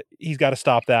 he's got to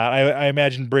stop that. I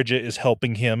imagine Bridget is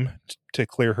helping him to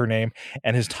clear her name.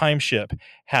 And his time ship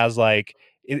has, like,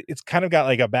 it's kind of got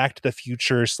like a Back to the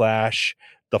Future /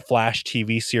 the Flash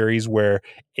TV series where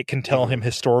it can tell him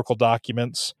historical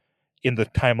documents in the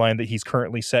timeline that he's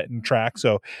currently set in track.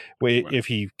 So if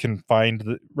he can find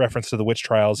the reference to the witch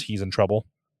trials, he's in trouble.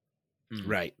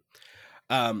 Right.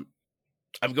 I'm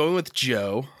going with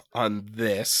Joe on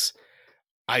this.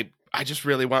 I just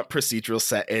really want procedural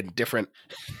set in different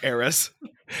eras.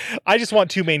 I just want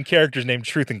 2 main characters named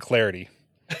Truth and Clarity.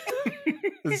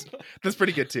 That's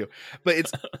pretty good too.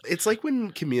 But it's like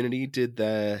when Community did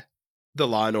the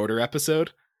Law and Order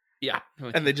episode. Yeah.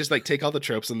 And they just like take all the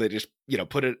tropes and they just,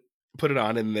 put it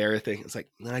on in their thing. It's like,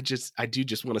 I do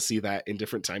just want to see that in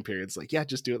different time periods. Like, yeah,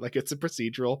 just do it like it's a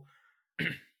procedural.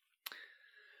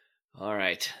 All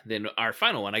right. Then our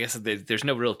final one, I guess there's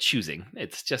no real choosing.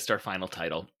 It's just our final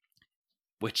title,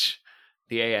 which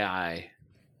the AI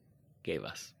gave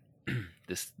us.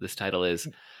 This title is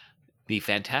The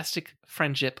Fantastic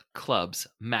Friendship Club's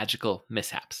Magical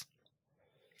Mishaps.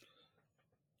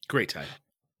 Great title.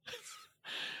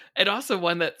 And also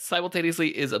one that simultaneously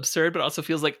is absurd, but also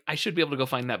feels like I should be able to go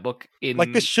find that book in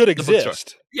like this should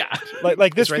exist. Yeah,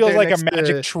 like this feels like a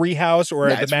magic tree house or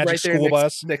the magic school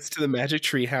bus next to the magic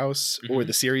tree house or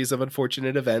the series of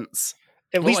unfortunate events.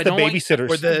 At least the babysitters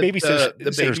or the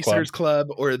babysitters club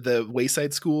or the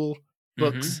Wayside School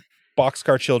books,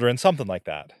 Boxcar Children, something like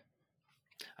that.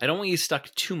 I don't want you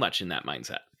stuck too much in that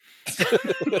mindset.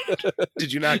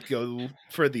 Did you not go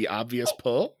for the obvious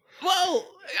pull? Well,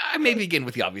 I may begin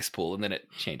with the obvious pull and then it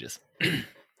changes.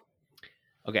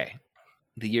 Okay.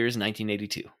 The year is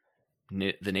 1982.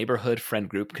 The neighborhood friend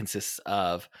group consists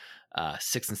of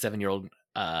 6 and 7-year-old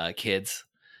kids.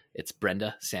 It's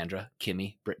Brenda, Sandra,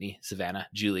 Kimmy, Brittany, Savannah,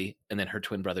 Julie, and then her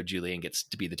twin brother Julian gets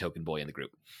to be the token boy in the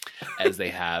group as they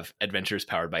have adventures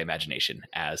powered by imagination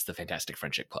as the Fantastic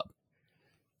Friendship Club.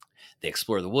 They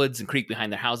explore the woods and creek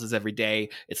behind their houses every day.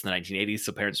 It's the 1980s,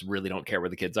 so parents really don't care where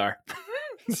the kids are.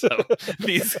 So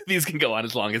these can go on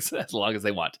as long as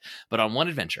they want. But on one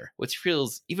adventure, which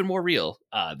feels even more real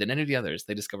than any of the others,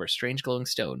 they discover a strange glowing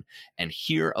stone and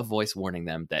hear a voice warning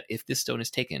them that if this stone is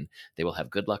taken, they will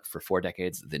have good luck for 4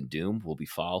 decades, then doom will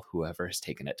befall whoever has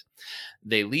taken it.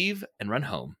 They leave and run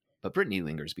home, but Brittany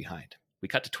lingers behind. We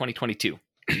cut to 2022.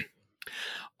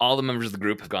 All the members of the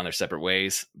group have gone their separate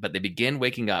ways, but they begin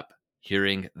waking up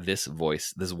hearing this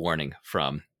voice, this warning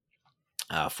from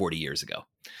 40 years ago.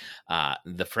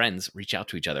 The friends reach out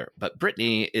to each other, but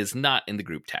Brittany is not in the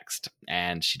group text,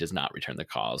 and she does not return the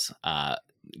calls.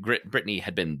 Brittany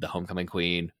had been the homecoming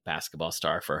queen, basketball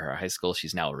star for her high school.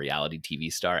 She's now a reality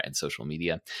TV star and social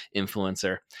media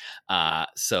influencer.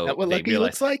 So is that what Lucky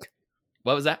looks like?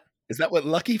 What was that? Is that what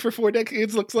Lucky for 4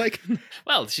 decades looks like?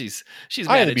 Well, she's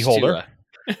Eye of the beholder.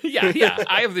 Yeah,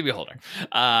 eye of the beholder.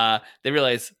 They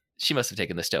realize she must have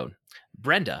taken the stone.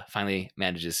 Brenda finally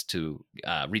manages to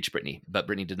reach Brittany, but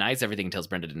Brittany denies everything and tells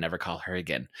Brenda to never call her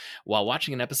again. While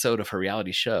watching an episode of her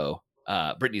reality show,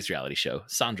 Brittany's reality show,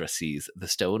 Sandra sees the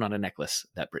stone on a necklace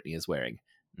that Brittany is wearing.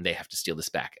 They have to steal this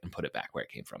back and put it back where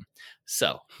it came from.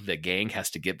 So the gang has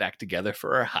to get back together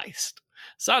for a heist.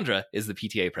 Sandra is the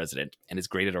PTA president and is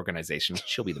great at organization.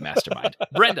 She'll be the mastermind.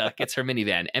 Brenda gets her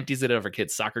minivan, empties it of her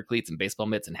kids' soccer cleats and baseball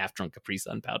mitts and half-drunk Capri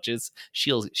Sun pouches.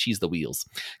 She's the wheels.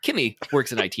 Kimmy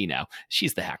works in IT now.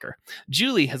 She's the hacker.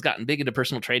 Julie has gotten big into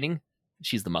personal training.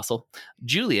 She's the muscle.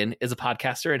 Julian is a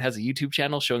podcaster and has a YouTube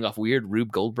channel showing off weird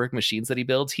Rube Goldberg machines that he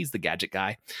builds. He's the gadget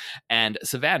guy. And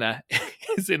Savannah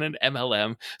is in an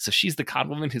MLM, so she's the con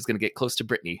woman who's going to get close to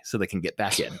Brittany so they can get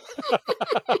back in.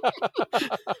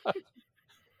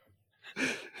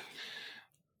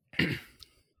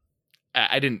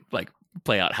 I didn't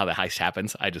play out how the heist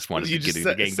happens. I just wanted to get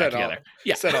the gang back together.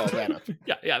 Yeah, set all that up.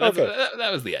 Yeah.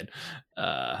 That was the end.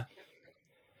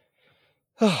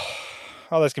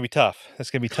 Oh, that's gonna be tough. That's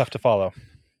gonna be tough to follow.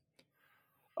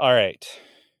 All right,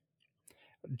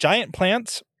 giant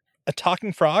plants, a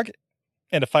talking frog,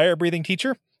 and a fire-breathing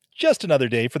teacher. Just another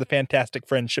day for the Fantastic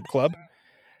Friendship Club.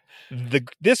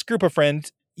 This group of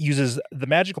friends uses the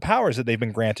magical powers that they've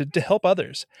been granted to help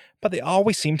others, but they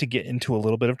always seem to get into a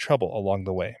little bit of trouble along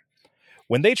the way.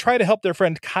 When they try to help their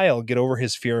friend Kyle get over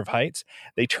his fear of heights,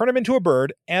 they turn him into a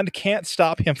bird and can't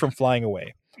stop him from flying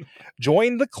away.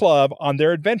 Join the club on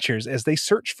their adventures as they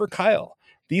search for Kyle.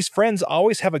 These friends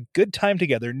always have a good time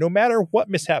together, no matter what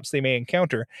mishaps they may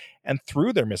encounter, and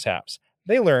through their mishaps,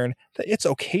 they learn that it's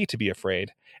okay to be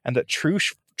afraid, and that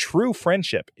true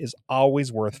friendship is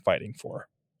always worth fighting for.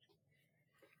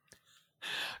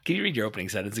 Can you read your opening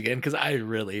sentence again? Because I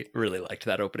really, really liked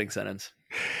that opening sentence.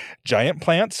 Giant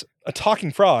plants, a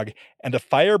talking frog, and a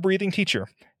fire-breathing teacher.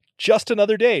 Just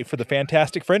another day for the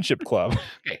Fantastic Friendship Club.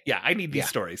 Okay, yeah, I need these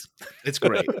stories. It's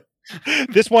great.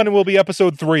 This one will be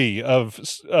episode 3 of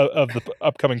the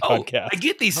upcoming podcast. I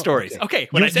get these stories. Okay,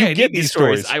 when I say I need these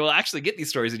stories, I will actually get these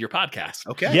stories in your podcast.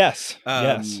 Okay. Yes.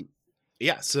 Yes.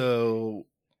 Yeah. So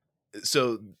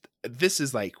this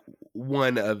is like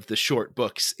one of the short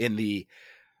books in the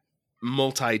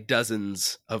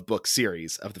multi-dozens of book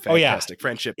series of the Fantastic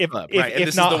Friendship Club, right? And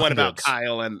this is the one about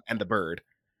Kyle and the bird.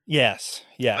 Yes.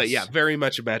 But yeah, very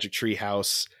much a Magic Tree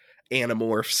House,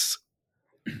 Animorphs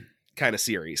kind of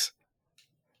series.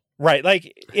 Right.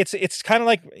 Like it's kind of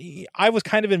like I was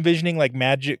kind of envisioning like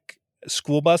Magic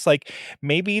School Bus. Like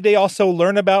maybe they also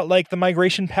learn about like the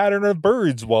migration pattern of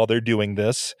birds while they're doing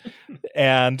this.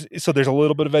 And so there's a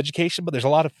little bit of education, but there's a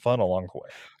lot of fun along the way.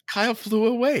 Kyle flew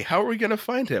away. How are we going to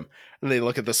find him? And they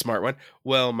look at the smart one.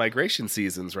 Well, migration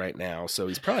season's right now, so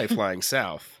he's probably flying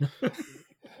south.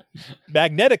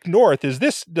 Magnetic north does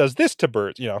this to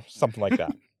birds, something like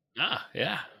that.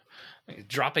 Yeah.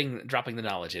 Dropping the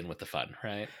knowledge in with the fun,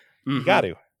 right? Mm-hmm. You got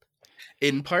to.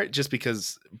 In part just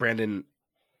because Brandon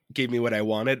gave me what I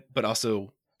wanted, but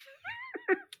also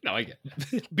no, I get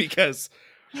it. Because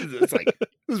it's like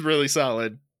this is really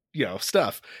solid,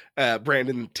 stuff.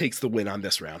 Brandon takes the win on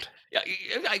this round. Yeah,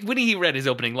 when he read his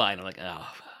opening line, I'm like, oh,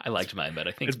 I liked mine, but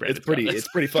I think it's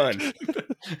pretty fun.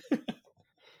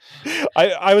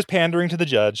 I was pandering to the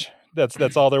judge.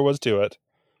 That's all there was to it.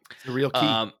 It's the real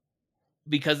key.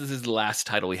 Because this is the last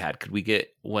title we had, could we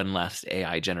get one last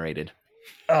AI generated?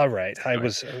 All right.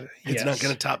 It's not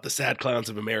going to top the Sad Clowns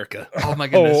of America. Oh my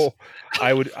goodness.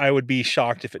 I would be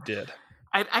shocked if it did.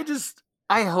 I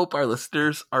I hope our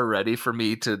listeners are ready for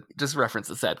me to just reference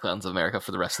the Sad Clowns of America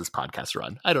for the rest of this podcast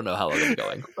run. I don't know how long I'm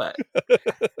going, but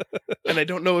and I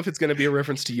don't know if it's going to be a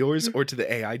reference to yours or to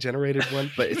the AI generated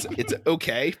one, but it's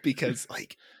okay because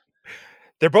like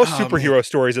they're both superhero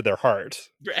stories at their heart.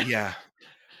 Yeah,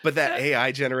 but that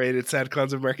AI generated Sad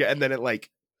Clowns of America, and then it like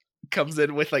comes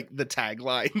in with like the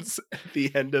taglines at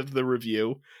the end of the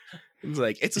review. It's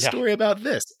like, it's a story about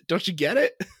this. Don't you get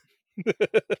it?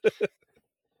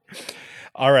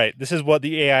 All right. This is what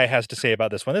the AI has to say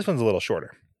about this one. This one's a little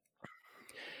shorter.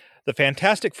 The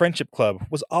Fantastic Friendship Club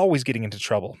was always getting into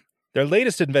trouble. Their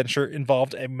latest adventure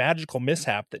involved a magical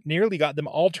mishap that nearly got them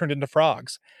all turned into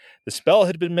frogs. The spell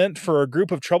had been meant for a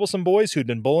group of troublesome boys who'd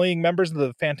been bullying members of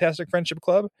the Fantastic Friendship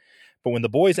Club, but when the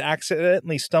boys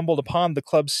accidentally stumbled upon the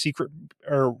club's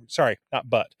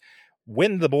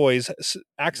when the boys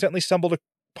accidentally stumbled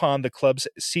upon the club's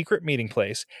secret meeting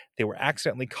place, they were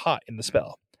accidentally caught in the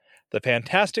spell. The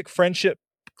Fantastic Friendship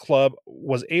Club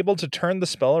was able to turn the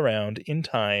spell around in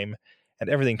time, and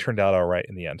everything turned out all right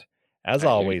in the end. As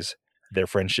always, their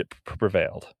friendship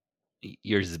prevailed.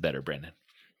 Yours is better, Brandon.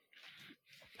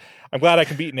 I'm glad I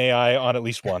can beat an AI on at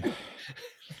least one.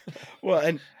 Well,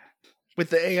 and with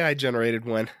the AI generated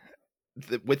one,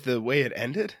 with the way it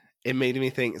ended, it made me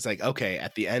think, it's like, okay,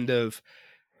 at the end of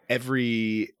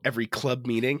every club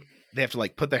meeting, they have to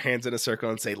like put their hands in a circle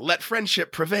and say, "Let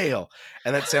friendship prevail."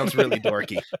 And that sounds really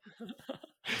dorky.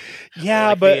 Yeah,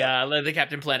 like but the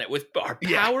Captain Planet with our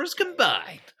powers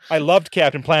combined. I loved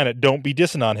Captain Planet. Don't be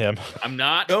dissing on him. I'm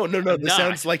not. No. This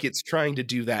sounds like it's trying to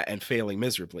do that and failing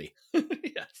miserably.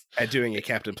 Yes. At doing a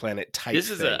Captain Planet type. This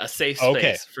is a safe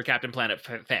space for Captain Planet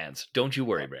fans. Don't you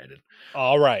worry, Brandon.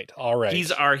 All right.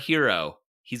 He's our hero.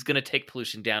 He's going to take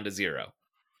pollution down to zero.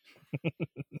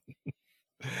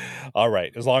 All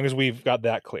right. As long as we've got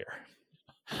that clear.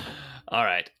 All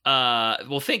right.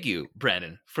 Well, thank you,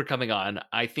 Brandon, for coming on.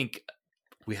 I think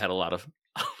we had a lot of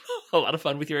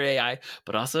fun with your AI,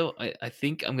 but also I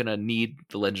think I'm gonna need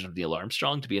the Legend of Neil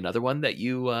Armstrong to be another one that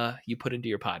you put into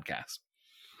your podcast.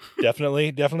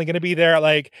 Definitely going to be there.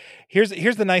 Like, here's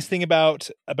the nice thing about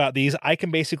these. I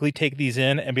can basically take these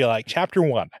in and be like, chapter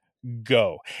 1,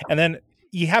 go, and then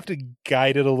you have to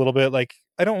guide it a little bit. Like,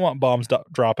 I don't want bombs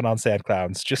dropping on Sad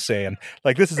Clowns. Just saying.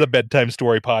 Like, this is a bedtime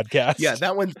story podcast. Yeah,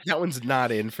 that one's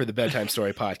not in for the bedtime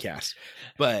story podcast,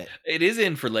 but it is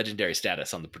in for legendary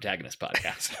status on the Protagonist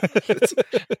podcast.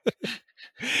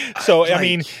 So, I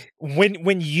mean,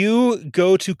 when you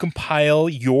go to compile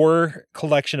your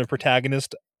collection of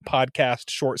Protagonist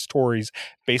podcast short stories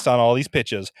based on all these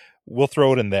pitches, we'll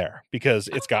throw it in there because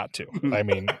it's got to. I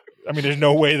mean, there's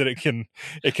no way that it can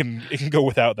go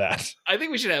without that. I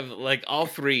think we should have like all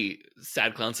 3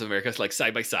 Sad Clowns of America like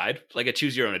side by side, like a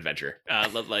choose your own adventure.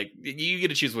 Like you get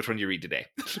to choose which one you read today.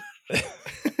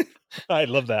 I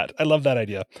love that. I love that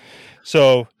idea.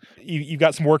 So you've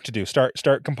got some work to do. Start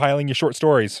compiling your short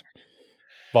stories.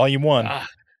 Volume 1.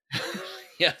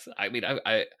 Yes, I mean, I'm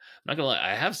not gonna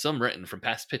lie. I have some written from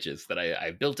past pitches that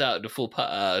I built out into full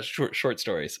short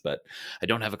stories, but I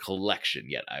don't have a collection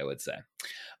yet, I would say.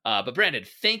 But Brandon,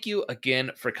 thank you again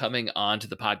for coming on to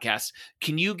the podcast.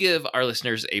 Can you give our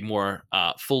listeners a more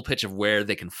full pitch of where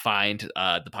they can find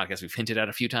the podcast we've hinted at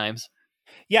a few times?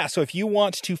 Yeah, so if you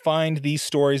want to find these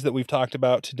stories that we've talked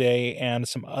about today and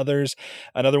some others,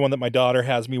 another one that my daughter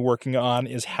has me working on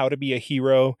is How to Be a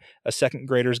Hero, a Second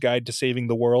Grader's Guide to Saving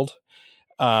the World.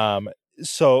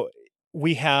 So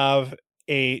we have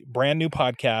a brand new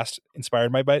podcast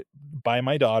inspired by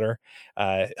my daughter,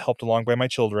 helped along by my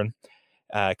children,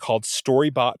 called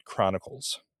Storybot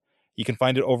Chronicles. You can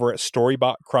find it over at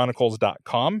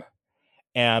storybotchronicles.com.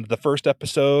 And the first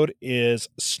episode is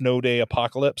Snow Day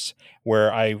Apocalypse,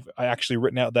 where I actually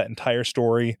written out that entire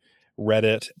story, read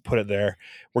it, put it there.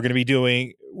 We're going to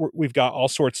be we've got all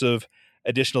sorts of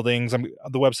additional things.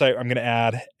 The website, I'm going to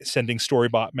add sending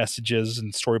Storybot messages,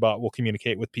 and Storybot will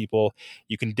communicate with people.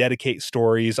 You can dedicate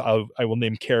stories. I will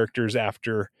name characters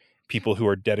after people who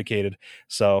are dedicated.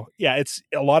 So yeah, it's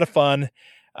a lot of fun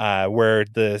where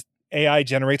the AI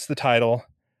generates the title.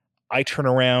 I turn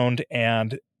around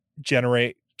and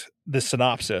generate the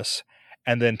synopsis,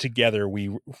 and then together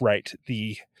we write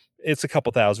it's a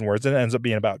couple thousand words, and it ends up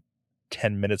being about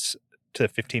 10 minutes to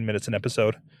 15 minutes an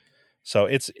episode. So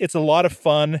it's a lot of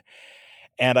fun,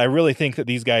 and I really think that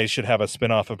these guys should have a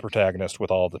spin-off of Protagonist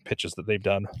with all the pitches that they've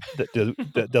done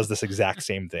that does this exact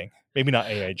same thing. Maybe not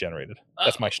AI generated.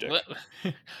 That's my shtick.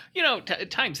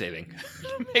 Time saving.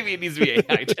 Maybe it needs to be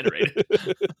AI generated.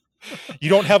 You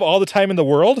don't have all the time in the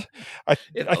world? I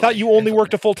thought you only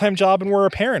worked a full-time job and were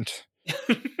a parent.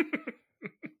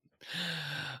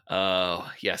 Oh,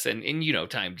 yes. And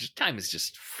time is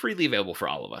just freely available for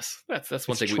all of us. That's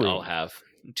one thing true. We all have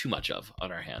too much of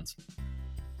on our hands.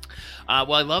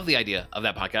 Well, I love the idea of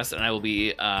that podcast, and I will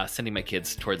be sending my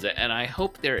kids towards it. And I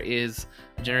hope there is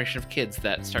a generation of kids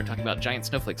that start talking about giant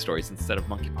snowflake stories instead of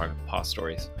monkey paw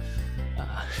stories.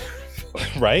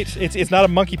 Right? It's not a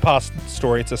monkey paw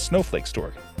story. It's a snowflake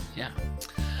story. Yeah.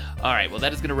 All right, well,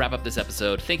 that is going to wrap up this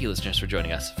episode. Thank you, listeners, for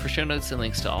joining us. For show notes and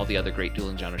links to all the other great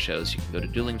Dueling Genre shows, you can go to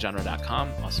duelinggenre.com.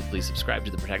 Also, please subscribe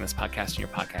to the Protagonist Podcast in your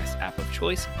podcast app of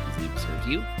choice. Please leave us a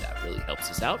review. That really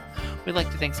helps us out. We'd like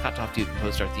to thank Scott Tofty, who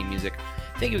composed our theme music.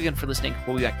 Thank you again for listening.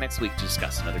 We'll be back next week to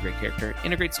discuss another great character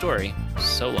in a great story.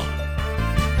 So long.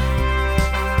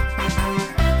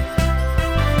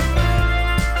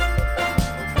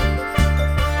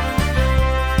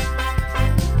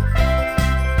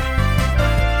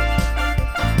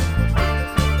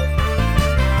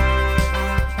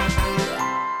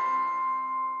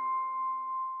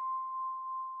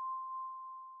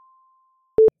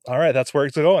 All right, that's where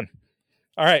it's going.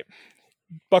 All right,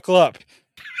 buckle up.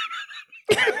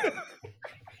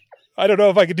 I don't know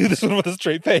if I could do this one with a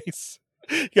straight face.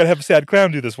 You gotta have a sad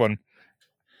clown do this one.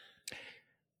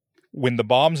 When the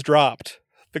bombs dropped,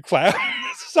 the clown...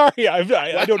 Sorry, I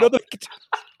don't know.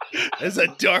 That's a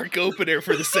dark opener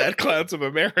for the sad clowns of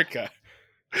America.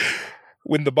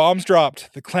 When the bombs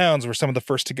dropped, the clowns were some of the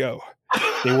first to go.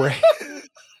 They were...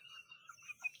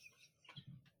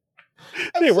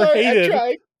 they were hated.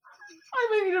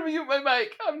 I need to mute my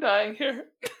mic. I'm dying here.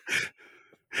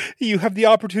 You have the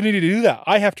opportunity to do that.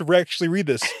 I have to actually read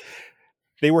this.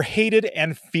 They were hated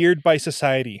and feared by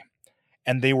society,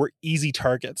 and they were easy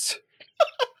targets.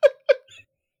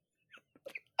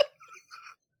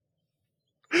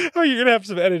 Oh, you're going to have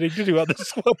some editing to do on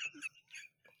this one.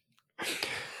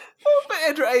 Oh, but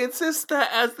Andrew, I insist that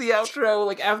as the outro,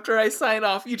 like after I sign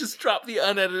off, you just drop the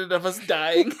unedited of us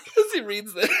dying as he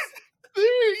reads this. They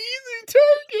were easy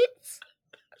targets.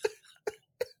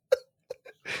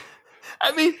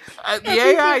 I mean, the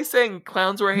AI saying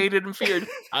clowns were hated and feared,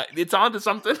 it's on to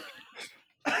something.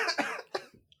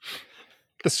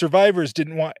 The survivors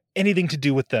didn't want anything to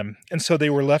do with them, and so they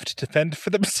were left to fend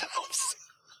for themselves.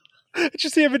 It's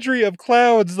just the imagery of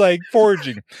clowns, like,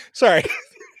 foraging. Sorry.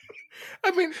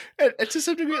 I mean, to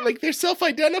some degree, like, they're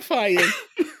self-identifying.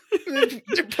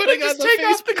 They're putting on take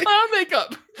off the clown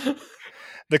makeup.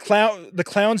 The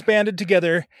clowns banded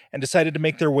together and decided to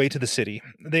make their way to the city.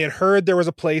 They had heard there was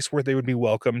a place where they would be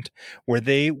welcomed, where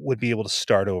they would be able to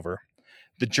start over.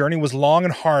 The journey was long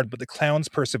and hard, but the clowns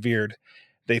persevered.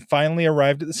 They finally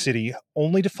arrived at the city,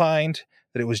 only to find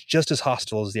that it was just as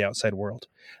hostile as the outside world.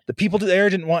 The people there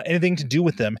didn't want anything to do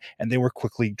with them, and they were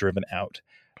quickly driven out.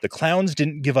 The clowns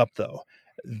didn't give up, though.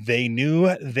 They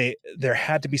knew there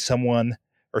had to be someone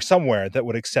or somewhere that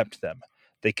would accept them.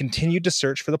 They continued to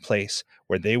search for the place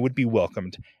where they would be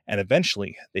welcomed, and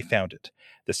eventually they found it.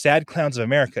 The Sad Clowns of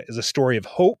America is a story of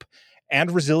hope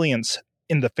and resilience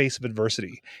in the face of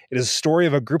adversity. It is a story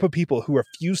of a group of people who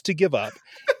refused to give up,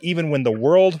 even when the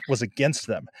world was against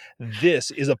them.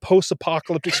 This is a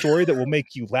post-apocalyptic story that will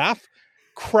make you laugh,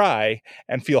 cry,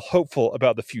 and feel hopeful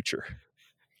about the future.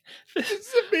 This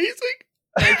is amazing.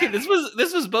 Okay, this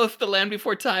was both The Land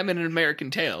Before Time and An American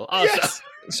Tale. Also. Yes.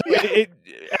 So it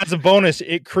as a bonus,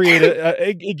 it created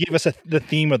it gave us the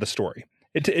theme of the story.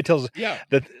 It tells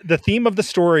that the theme of the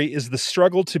story is the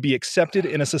struggle to be accepted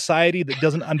in a society that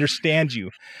doesn't understand you.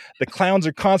 The clowns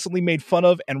are constantly made fun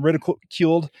of and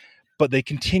ridiculed, but they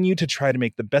continue to try to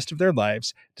make the best of their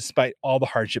lives despite all the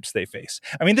hardships they face.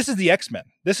 I mean, this is the X-Men.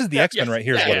 This is the X-Men right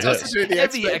here. Is what it is.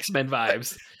 Heavy X-Men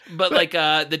vibes, but like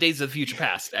the Days of the Future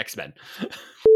Past X-Men.